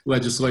next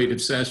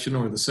legislative session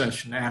or the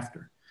session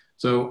after.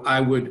 So I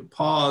would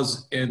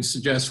pause and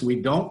suggest we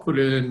don't put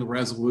it in the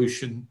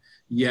resolution,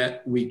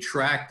 yet we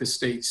track the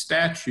state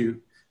statute.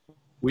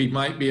 We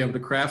might be able to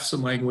craft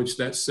some language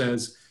that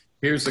says,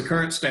 here's the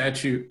current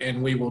statute,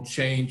 and we will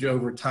change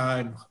over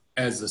time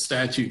as the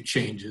statute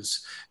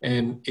changes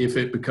and if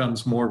it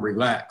becomes more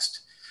relaxed.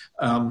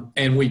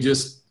 And we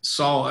just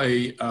saw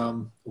a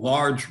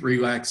large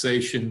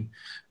relaxation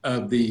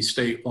of the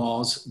state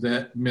laws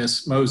that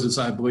Ms. Moses,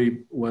 I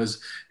believe, was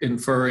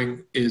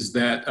inferring is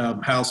that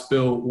House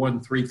Bill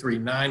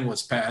 1339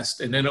 was passed,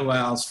 and it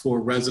allows for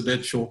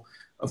residential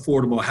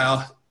affordable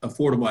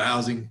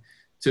housing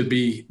to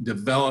be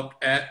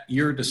developed at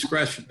your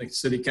discretion, the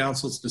city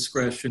council's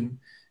discretion,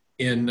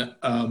 in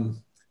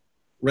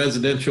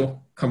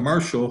residential,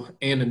 commercial,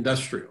 and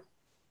industrial.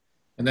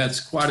 And that's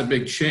quite a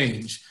big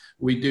change.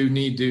 We do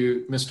need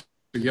to, Mr.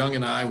 Young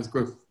and I with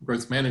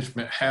growth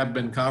management have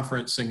been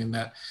conferencing in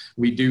that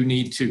we do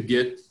need to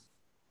get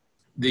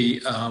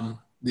the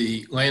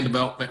land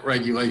development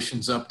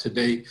regulations up to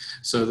date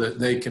so that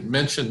they can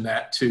mention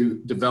that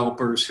to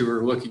developers who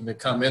are looking to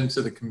come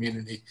into the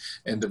community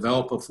and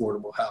develop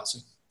affordable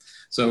housing.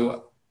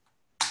 So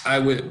I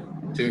would,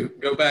 to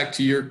go back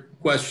to your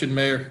question,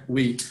 Mayor,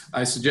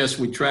 I suggest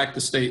we track the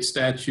state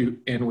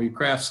statute and we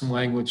craft some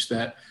language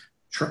that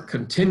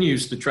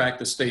continues to track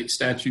the state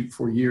statute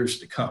for years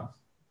to come.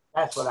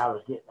 That's what I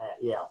was getting at,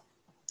 yeah.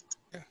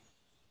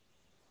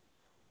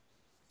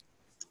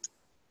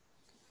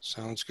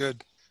 Sounds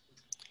good.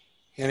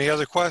 Any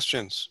other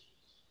questions?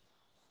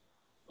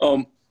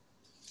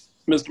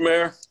 Mr.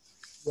 Mayor?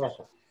 Yes,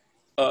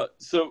 sir.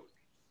 So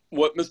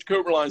what Mr.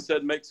 Coberline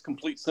said makes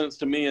complete sense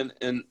to me,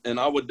 and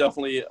I would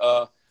definitely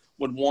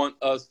would want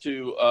us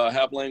to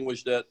have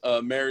language that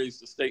marries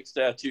the state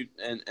statute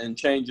and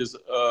changes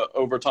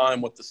over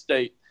time with the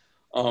state.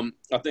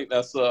 I think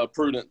that's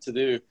prudent to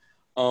do.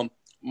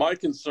 My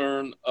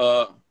concern,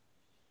 Mr.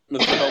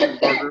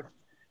 Heldenberger,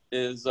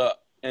 is,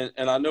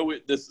 and I know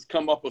this has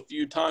come up a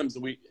few times,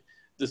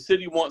 the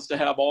city wants to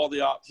have all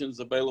the options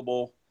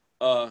available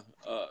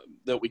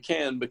that we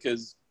can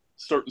because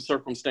certain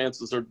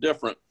circumstances are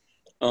different.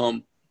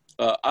 I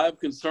have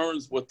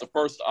concerns with the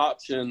first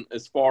option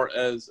as far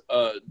as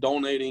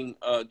donating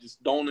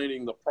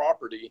the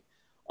property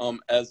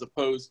as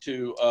opposed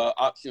to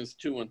options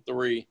 2 and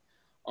 3.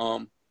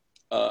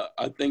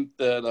 I think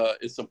that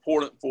it's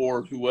important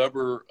for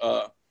whoever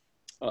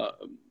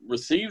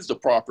receives the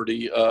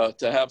property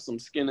to have some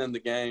skin in the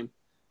game,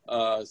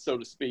 so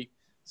to speak.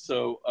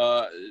 So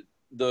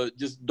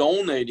just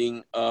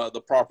donating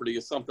the property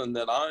is something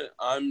that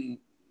I'm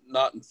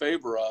not in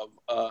favor of.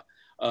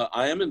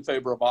 I am in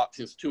favor of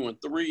options 2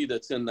 and 3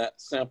 that's in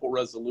that sample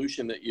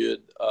resolution that you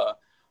had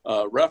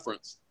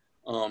referenced.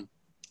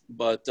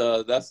 But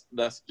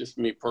that's just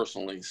me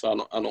personally.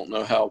 So I don't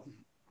know how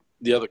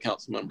the other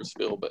council members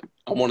feel, but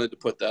I wanted to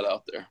put that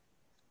out there.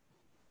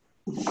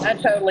 I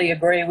totally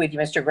agree with you,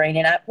 Mr. Green.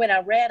 And when I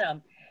read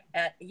them,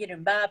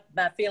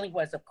 my feeling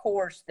was, of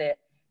course, that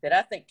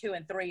I think 2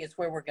 and 3 is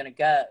where we're going to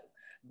go.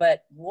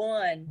 But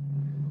 1,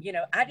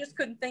 I just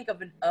couldn't think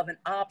of an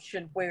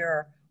option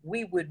where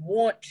we would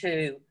want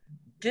to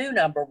do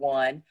number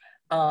 1,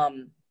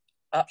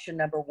 option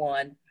number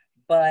 1.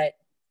 But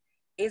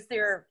is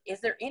there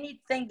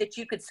anything that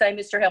you could say,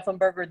 Mr.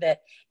 Helfenberger,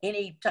 that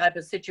any type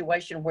of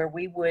situation where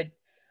we would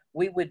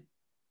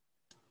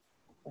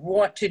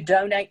want to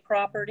donate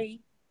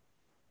property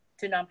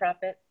to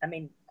nonprofit? I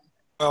mean,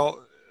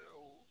 well,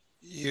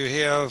 you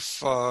have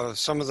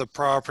some of the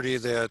property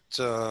that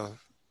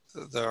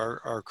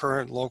our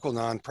current local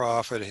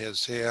nonprofit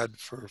has had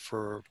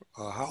for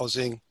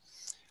housing.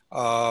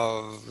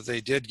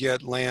 They did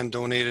get land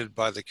donated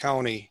by the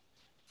county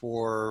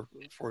for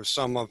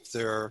some of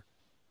their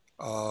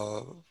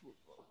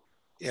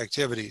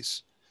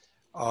activities.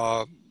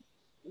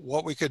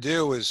 What we could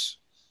do is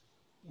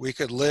we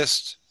could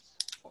list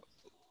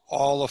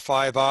all the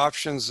 5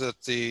 options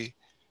that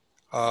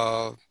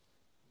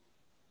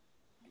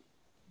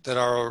that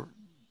are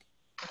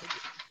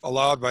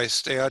allowed by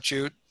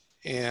statute,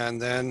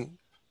 and then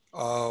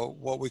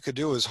what we could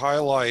do is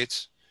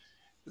highlight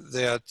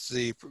that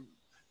the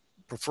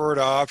preferred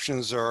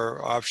options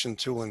are option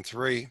 2 and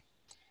 3,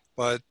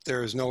 but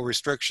there is no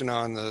restriction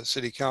on the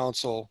city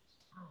council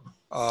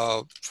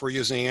for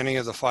using any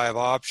of the 5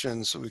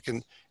 options. So we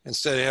can,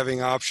 instead of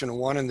having option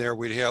 1 in there,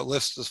 we'd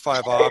list the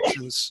 5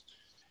 options,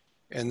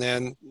 and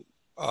then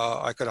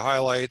I could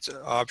highlight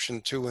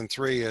option 2 and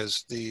 3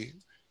 as the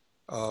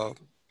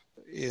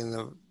in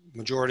the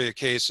majority of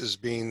cases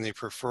being the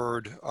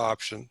preferred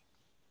option.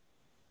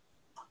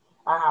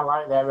 I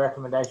like that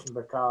recommendation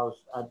because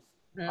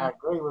I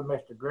agree with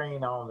Mr.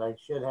 Green on they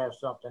should have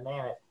something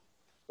in it,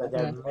 but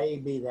there may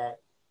be that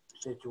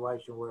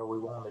situation where we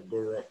want to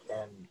do it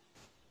and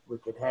we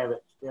could have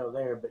it still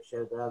there, but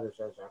show the others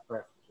as our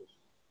preferences.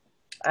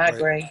 I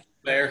agree.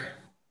 Mayor?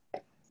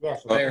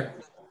 Yes, sir. Mayor?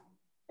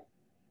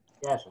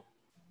 Yes, sir.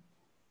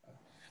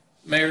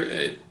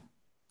 Mayor,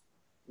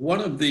 one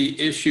of the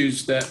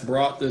issues that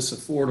brought this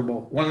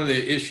affordable, one of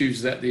the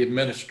issues that the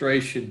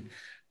administration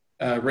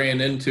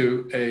ran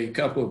into a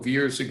couple of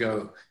years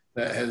ago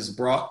that has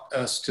brought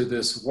us to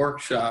this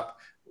workshop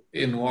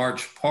in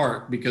large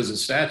part because the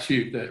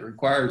statute that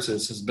requires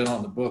this has been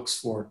on the books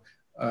for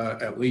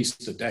at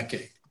least a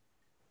decade.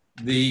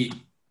 The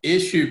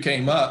issue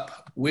came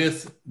up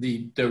with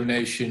the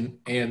donation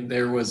and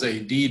there was a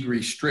deed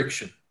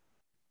restriction.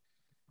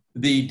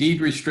 The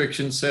deed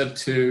restriction said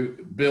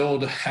to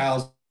build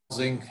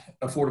housing,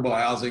 affordable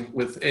housing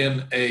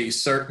within a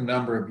certain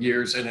number of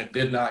years, and it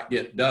did not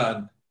get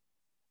done.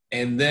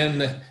 And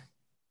then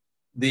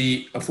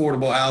the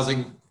affordable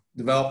housing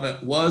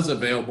development was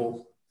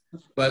available,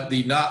 but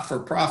the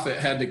not-for-profit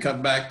had to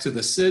come back to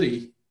the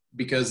city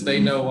because they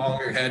no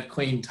longer had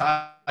clean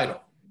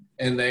title.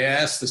 And they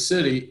asked the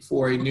city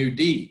for a new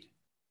deed.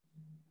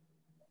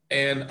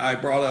 And I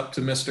brought up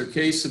to Mr.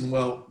 Kaysen,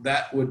 well,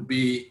 that would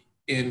be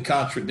in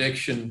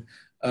contradiction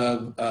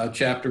of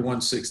Chapter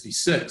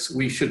 166.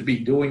 We should be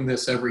doing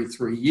this every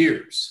 3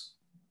 years.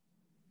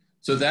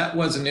 So that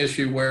was an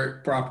issue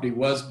where property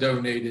was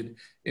donated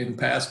in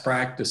past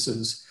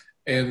practices.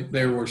 And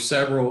there were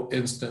several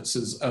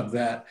instances of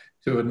that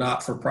to a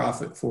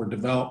not-for-profit for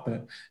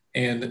development.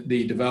 And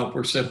the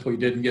developer simply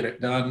didn't get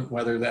it done,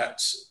 whether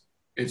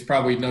it's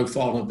probably no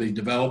fault of the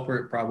developer.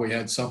 It probably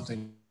had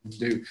something to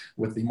do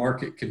with the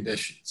market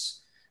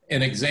conditions.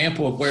 An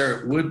example of where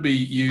it would be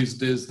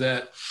used is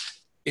that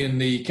in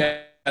the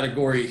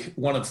category,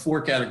 one of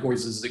 4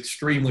 categories is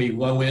extremely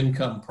low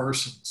income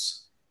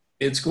persons.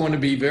 It's going to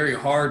be very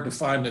hard to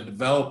find a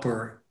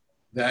developer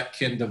that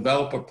can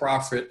develop a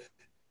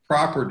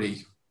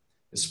property,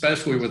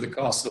 especially with the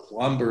cost of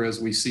lumber as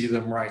we see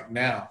them right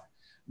now,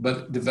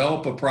 but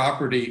develop a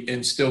property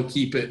and still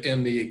keep it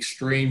in the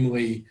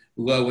extremely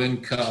low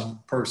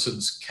income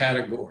persons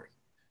category.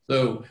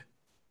 So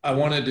I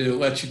wanted to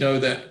let you know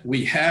that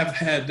we have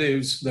had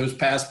those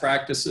past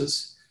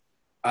practices.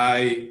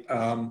 I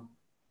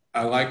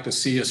like to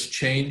see us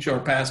change our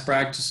past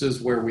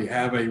practices where we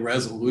have a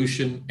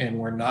resolution and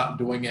we're not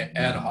doing it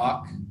ad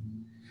hoc.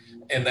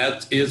 And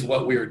that is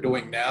what we are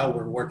doing now.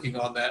 We're working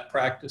on that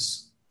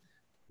practice.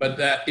 But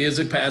that is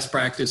a past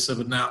practice of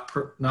a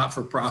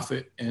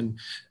not-for-profit, and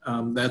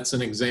that's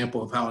an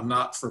example of how a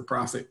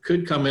not-for-profit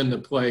could come into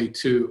play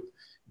to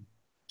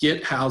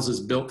get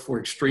houses built for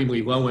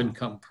extremely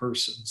low-income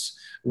persons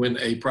when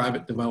a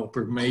private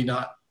developer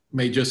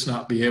may just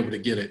not be able to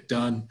get it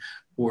done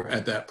or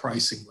at that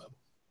pricing level.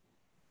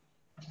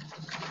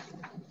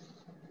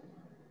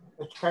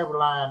 Mr.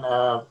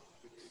 Coberline,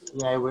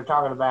 we're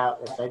talking about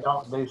if they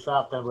don't do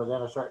something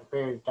within a certain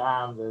period of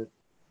time, the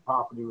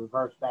property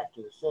reverts back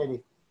to the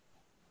city.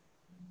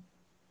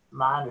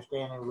 My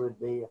understanding would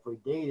be if we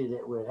deeded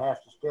it, we'd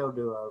have to still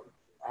do an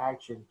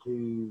action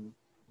to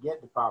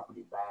get the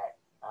property back.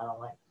 I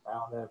don't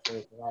know if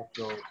there's an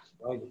actual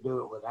way to do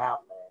it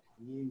without that.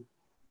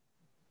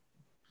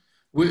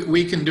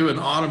 We can do an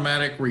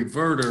automatic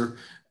reverter,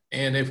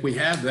 and if we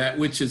have that,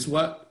 which is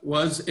what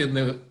was in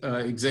the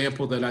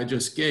example that I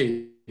just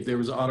gave, there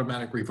was an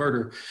automatic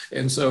reverter.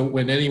 And so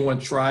when anyone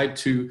tried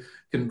to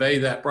convey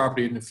that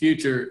property in the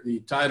future, the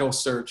title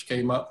search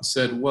came up and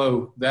said,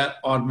 whoa, that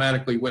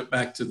automatically went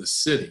back to the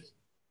city.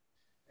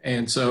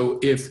 And so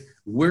if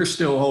we're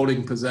still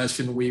holding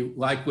possession, we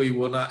likely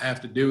will not have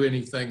to do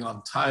anything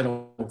on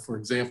title, for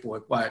example,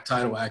 a quiet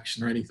title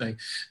action or anything,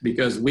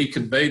 because we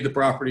conveyed the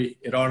property,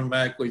 it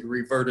automatically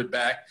reverted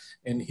back,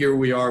 and here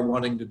we are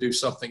wanting to do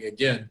something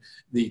again.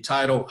 The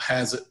title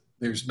has it.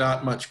 There's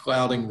not much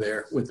clouding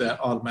there with that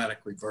automatic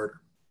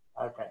reverter.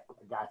 Okay,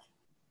 I got you.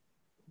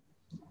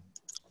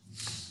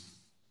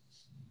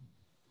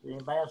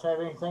 Anybody else have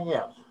anything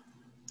else?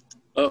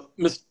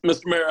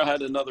 Mr. Mayor, I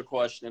had another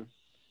question.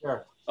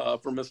 Sure.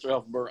 For Mr.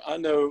 Helfenberg. I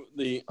know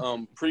the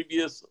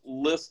previous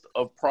list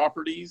of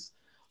properties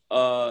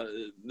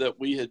that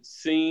we had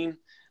seen,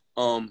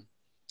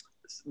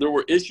 there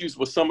were issues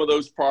with some of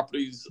those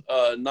properties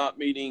not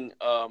meeting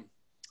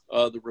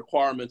the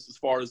requirements as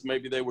far as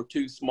maybe they were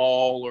too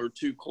small or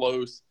too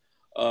close.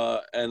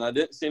 And I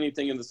didn't see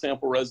anything in the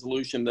sample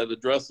resolution that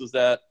addresses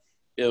that.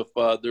 If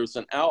there's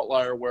an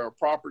outlier where a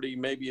property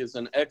maybe is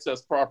an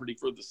excess property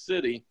for the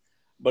city,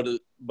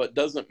 but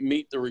doesn't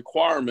meet the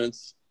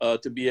requirements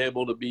to be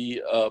able to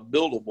be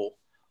buildable.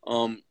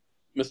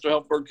 Mr.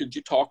 Helfenberg, could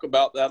you talk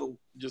about that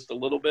just a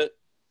little bit?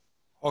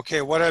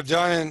 Okay, what I've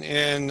done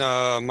in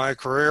my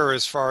career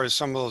as far as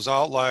some of those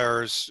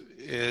outliers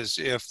is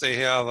if they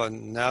have a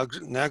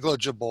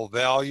negligible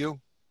value,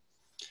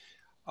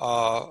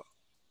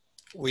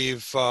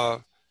 we've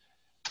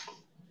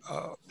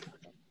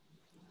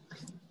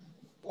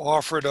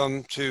offered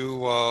them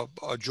to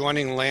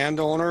adjoining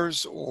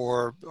landowners,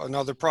 or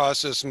another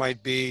process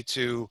might be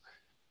to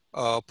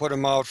put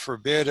them out for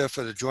bid if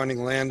an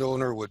adjoining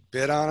landowner would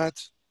bid on it.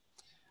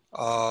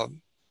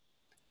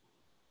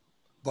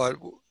 But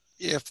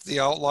if the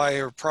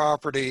outlier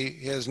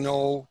property has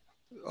no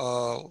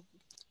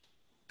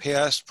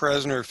past,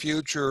 present, or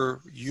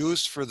future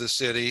use for the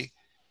city,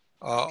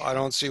 I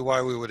don't see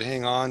why we would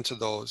hang on to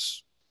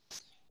those,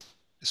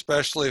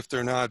 especially if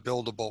they're not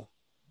buildable.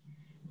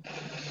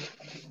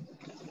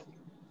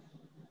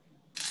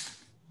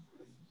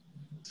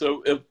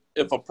 So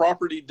if a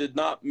property did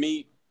not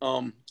meet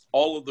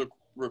all of the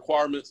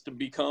requirements to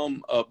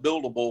become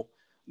buildable,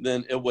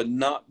 then it would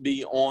not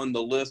be on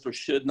the list or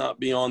should not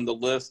be on the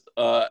list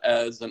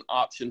as an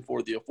option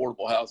for the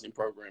affordable housing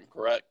program,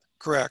 correct?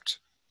 Correct.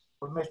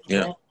 Well, Mr.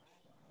 Yeah. Green,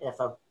 if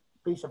a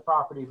piece of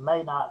property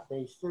may not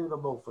be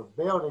suitable for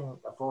building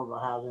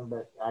affordable housing,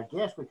 but I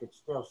guess we could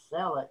still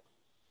sell it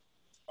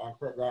and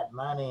put that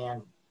money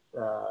in,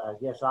 I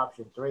guess,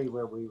 option 3,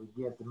 where we would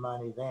give the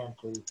money then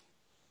to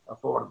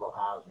affordable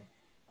housing.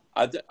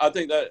 I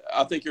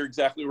think you're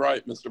exactly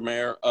right, Mr.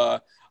 Mayor.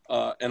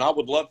 And I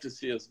would love to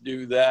see us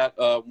do that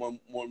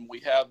when we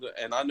have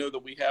and I know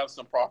that we have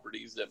some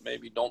properties that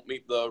maybe don't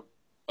meet the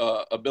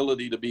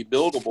ability to be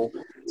buildable.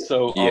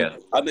 So Yeah.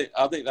 I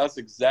think that's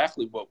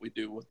exactly what we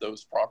do with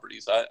those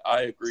properties.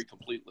 I agree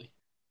completely.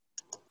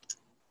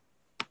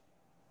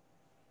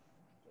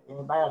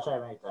 Anybody else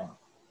have anything?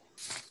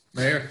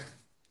 Mayor,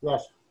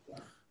 Yes.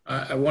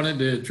 I wanted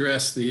to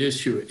address the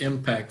issue of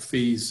impact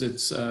fees.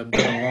 It's been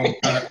a long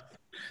time.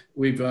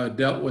 We've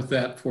dealt with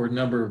that for a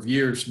number of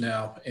years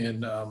now,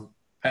 and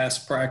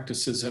past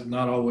practices have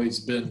not always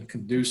been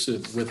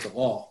conducive with the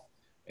law.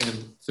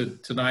 And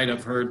tonight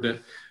I've heard that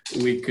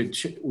we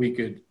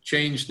could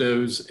change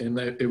those, and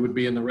that it would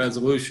be in the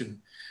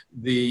resolution.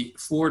 The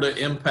Florida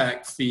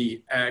Impact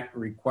Fee Act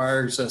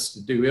requires us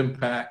to do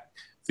impact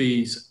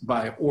fees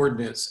by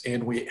ordinance,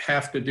 and we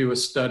have to do a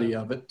study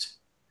of it.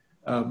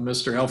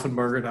 Mr.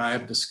 Elfenberger and I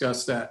have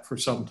discussed that for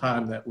some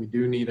time, that we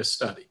do need a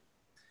study.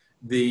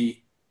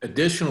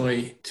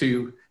 Additionally,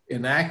 to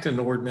enact an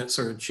ordinance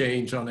or a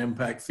change on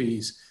impact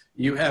fees,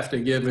 you have to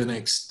give an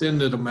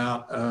extended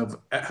amount of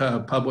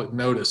public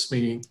notice,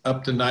 meaning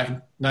up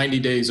to 90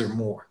 days or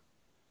more.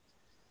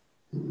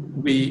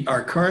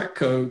 Our current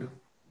code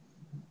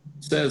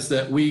says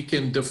that we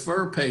can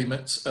defer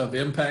payments of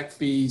impact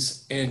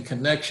fees and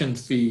connection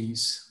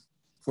fees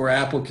for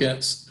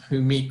applicants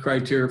who meet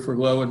criteria for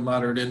low and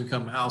moderate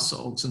income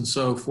households. And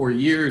so for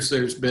years,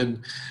 there's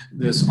been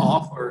this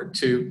offer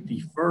to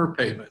defer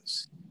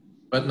payments,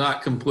 but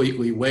not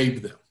completely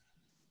waive them.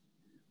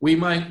 We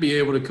might be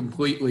able to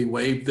completely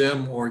waive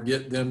them or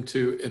get them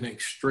to an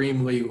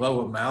extremely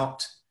low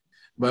amount,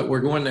 but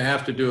we're going to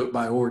have to do it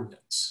by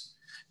ordinance.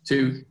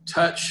 To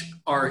touch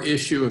our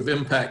issue of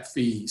impact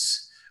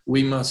fees,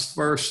 we must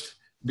first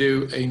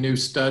do a new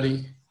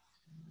study,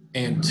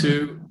 and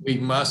 2, we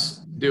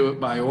must do it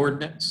by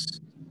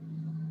ordinance.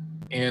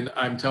 And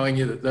I'm telling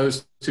you that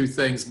those 2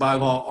 things by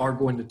law are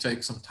going to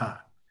take some time.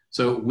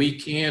 So we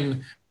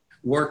can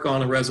work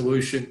on a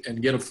resolution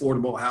and get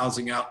affordable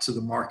housing out to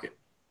the market.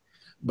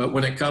 But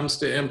when it comes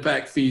to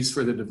impact fees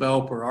for the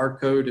developer, our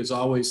code has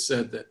always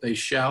said that they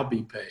shall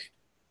be paid.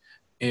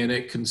 And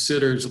it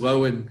considers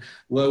low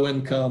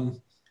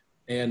income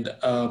and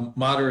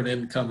moderate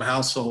income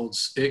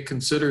households. It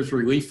considers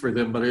relief for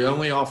them, but it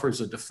only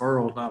offers a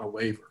deferral, not a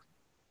waiver.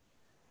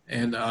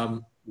 And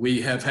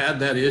we have had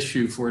that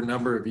issue for a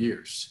number of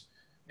years.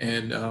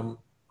 And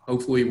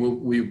hopefully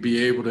we'll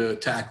be able to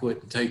tackle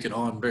it and take it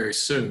on very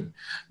soon.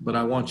 But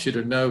I want you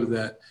to know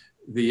that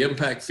the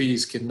impact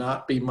fees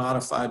cannot be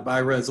modified by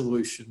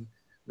resolution.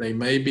 They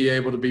may be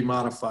able to be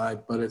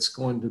modified, but it's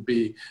going to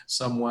be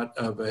somewhat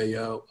of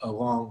a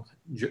long,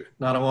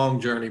 not a long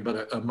journey,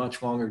 but a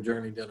much longer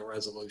journey than a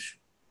resolution.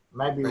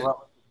 Maybe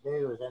what we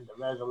can do is in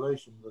the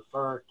resolution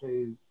refer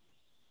to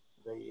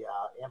the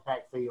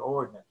impact fee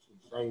ordinance and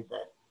say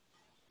that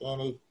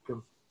any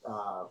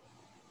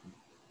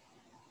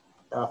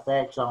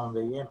effects on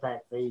the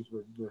impact fees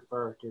would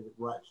refer to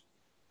what's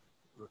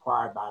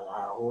required by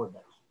our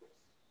ordinance.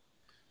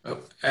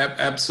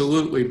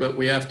 Absolutely, but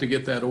we have to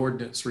get that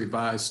ordinance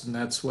revised, and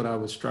that's what I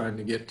was trying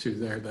to get to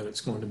there, that it's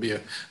going to be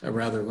a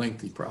rather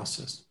lengthy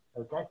process.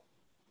 Okay.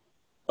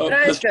 Can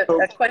I ask a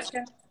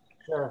question?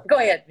 Sure. Go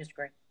ahead, Mr.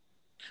 Green.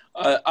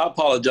 I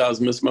apologize,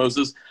 Ms.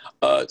 Moses.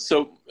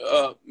 Mr.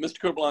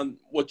 Coberline,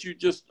 what you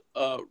just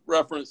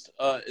referenced,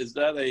 is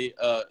that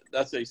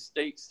that's a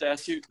state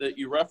statute that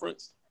you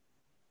referenced?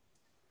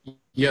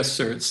 Yes,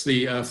 sir. It's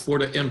the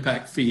Florida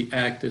Impact Fee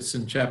Act. It's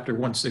in Chapter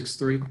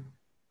 163.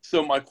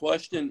 So my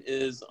question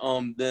is,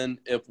 then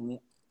if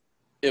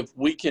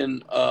we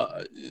can,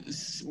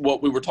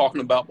 what we were talking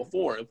about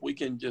before, if we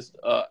can just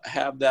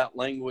have that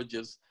language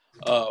as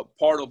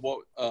part of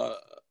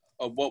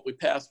what we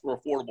passed for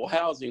affordable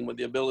housing, with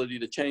the ability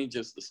to change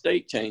as the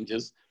state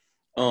changes,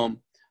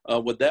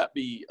 would that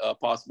be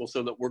possible,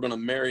 so that we're going to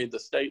marry the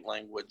state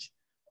language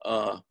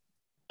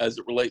as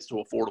it relates to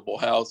affordable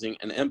housing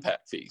and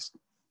impact fees?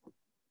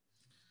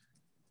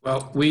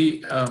 Well,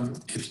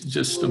 if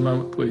just a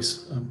moment,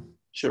 please.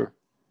 Sure.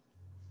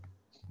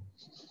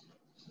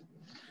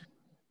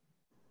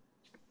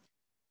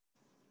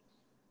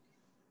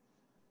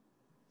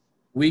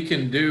 We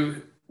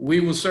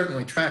will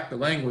certainly track the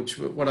language,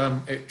 but what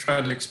I'm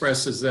trying to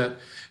express is that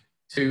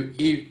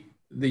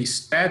the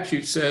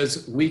statute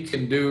says we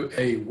can do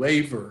a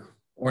waiver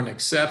or an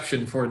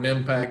exception for an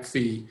impact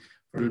fee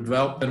for the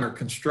development or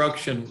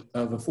construction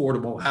of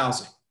affordable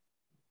housing.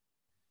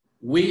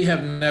 We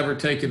have never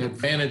taken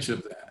advantage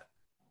of that.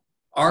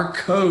 Our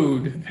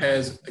code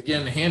has,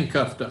 again,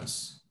 handcuffed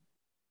us.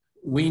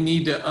 We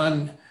need to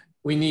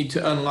we need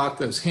to unlock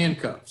those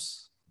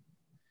handcuffs.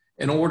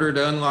 In order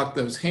to unlock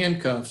those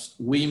handcuffs,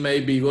 we may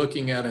be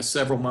looking at a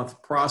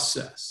several-month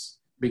process.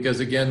 Because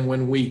again,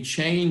 when we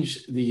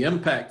change the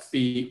impact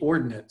fee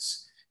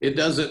ordinance, it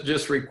doesn't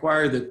just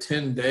require the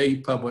 10-day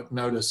public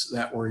notice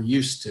that we're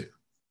used to.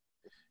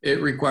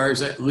 It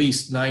requires at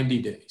least 90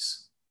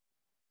 days.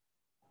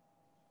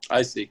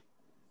 I see.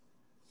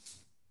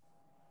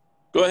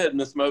 Go ahead,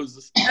 Ms.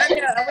 Moses. I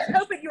know, I was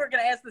hoping you were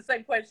going to ask the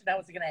same question I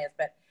was going to ask,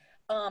 but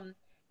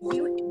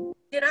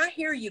did I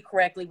hear you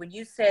correctly when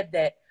you said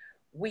that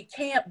we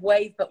can't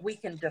waive, but we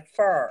can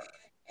defer?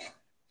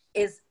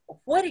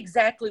 What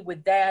exactly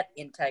would that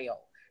entail?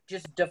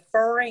 Just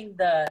deferring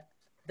the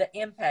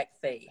impact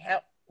fee?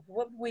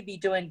 What would we be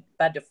doing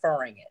by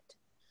deferring it?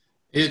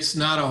 It's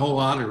not a whole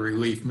lot of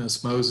relief,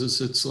 Ms.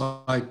 Moses. It's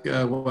like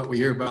what we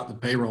hear about the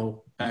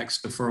payroll tax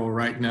deferral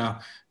right now.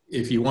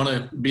 If you want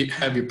to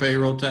have your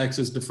payroll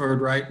taxes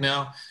deferred right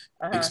now,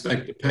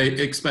 expect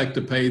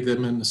to pay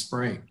them in the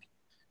spring.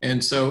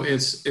 And so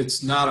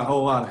it's not a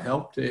whole lot of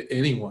help to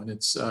anyone.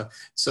 So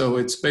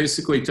it's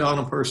basically telling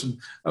a person,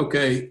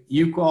 okay,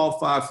 you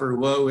qualify for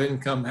low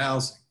income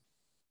housing.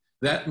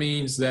 That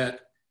means that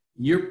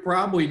you're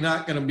probably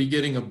not going to be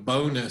getting a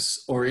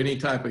bonus or any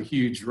type of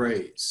huge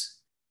raise.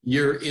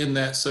 You're in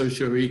that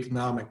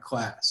socioeconomic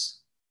class.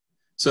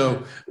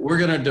 So we're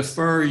going to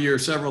defer your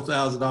several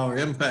 $1,000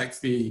 impact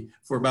fee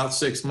for about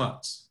 6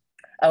 months.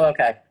 Oh,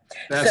 okay.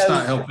 That's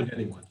not helping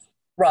anyone.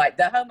 Right.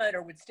 The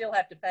homeowner would still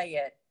have to pay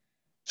it,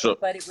 Sure.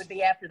 but it would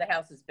be after the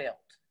house is built.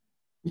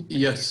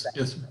 Yes,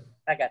 yes, ma'am.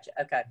 I got you.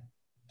 Okay.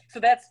 So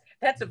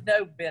that's of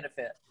no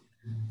benefit.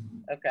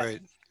 Okay.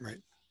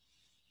 Right.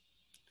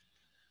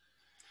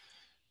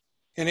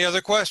 Any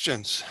other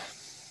questions?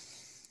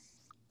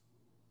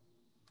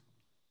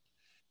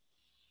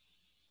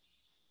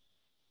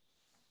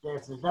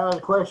 If there's no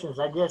other questions,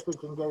 I guess we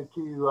can go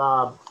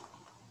to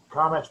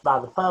comments by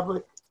the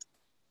public.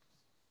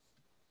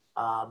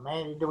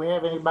 Mandy, do we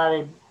have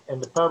anybody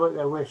in the public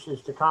that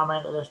wishes to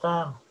comment at this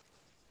time?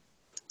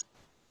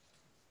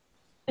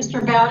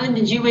 Mr. Bowden,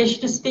 did you wish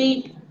to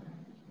speak?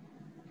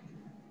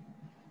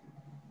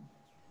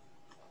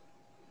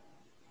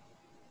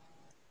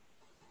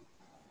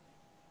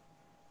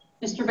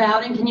 Mr.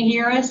 Bowden, can you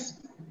hear us?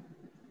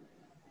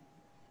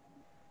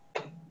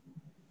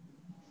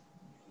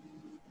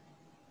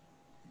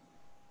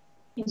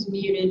 He's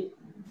muted.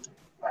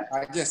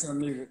 I guess I'm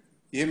muted.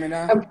 You hear me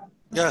now? Okay.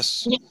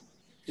 Yes.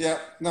 Yeah.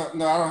 No,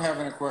 I don't have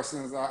any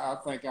questions. I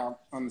think I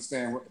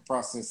understand what the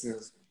process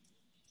is.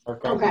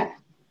 Okay. Okay.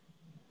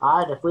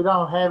 All right. If we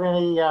don't have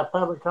any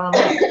public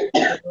comments,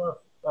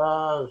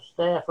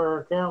 staff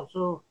or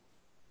council,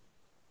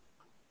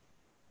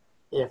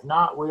 if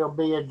not, we'll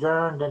be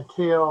adjourned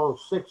until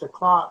 6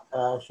 o'clock.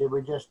 Should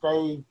we just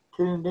stay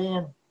tuned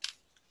in?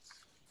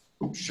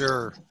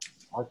 Sure.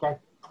 Okay.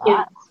 Yeah. All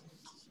right.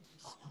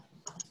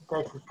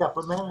 Takes a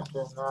couple of minutes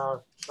and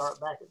start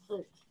back at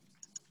 6.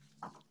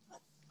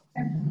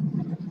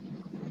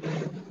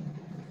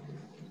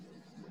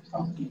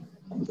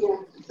 Yeah,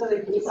 so they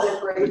can be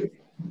separated.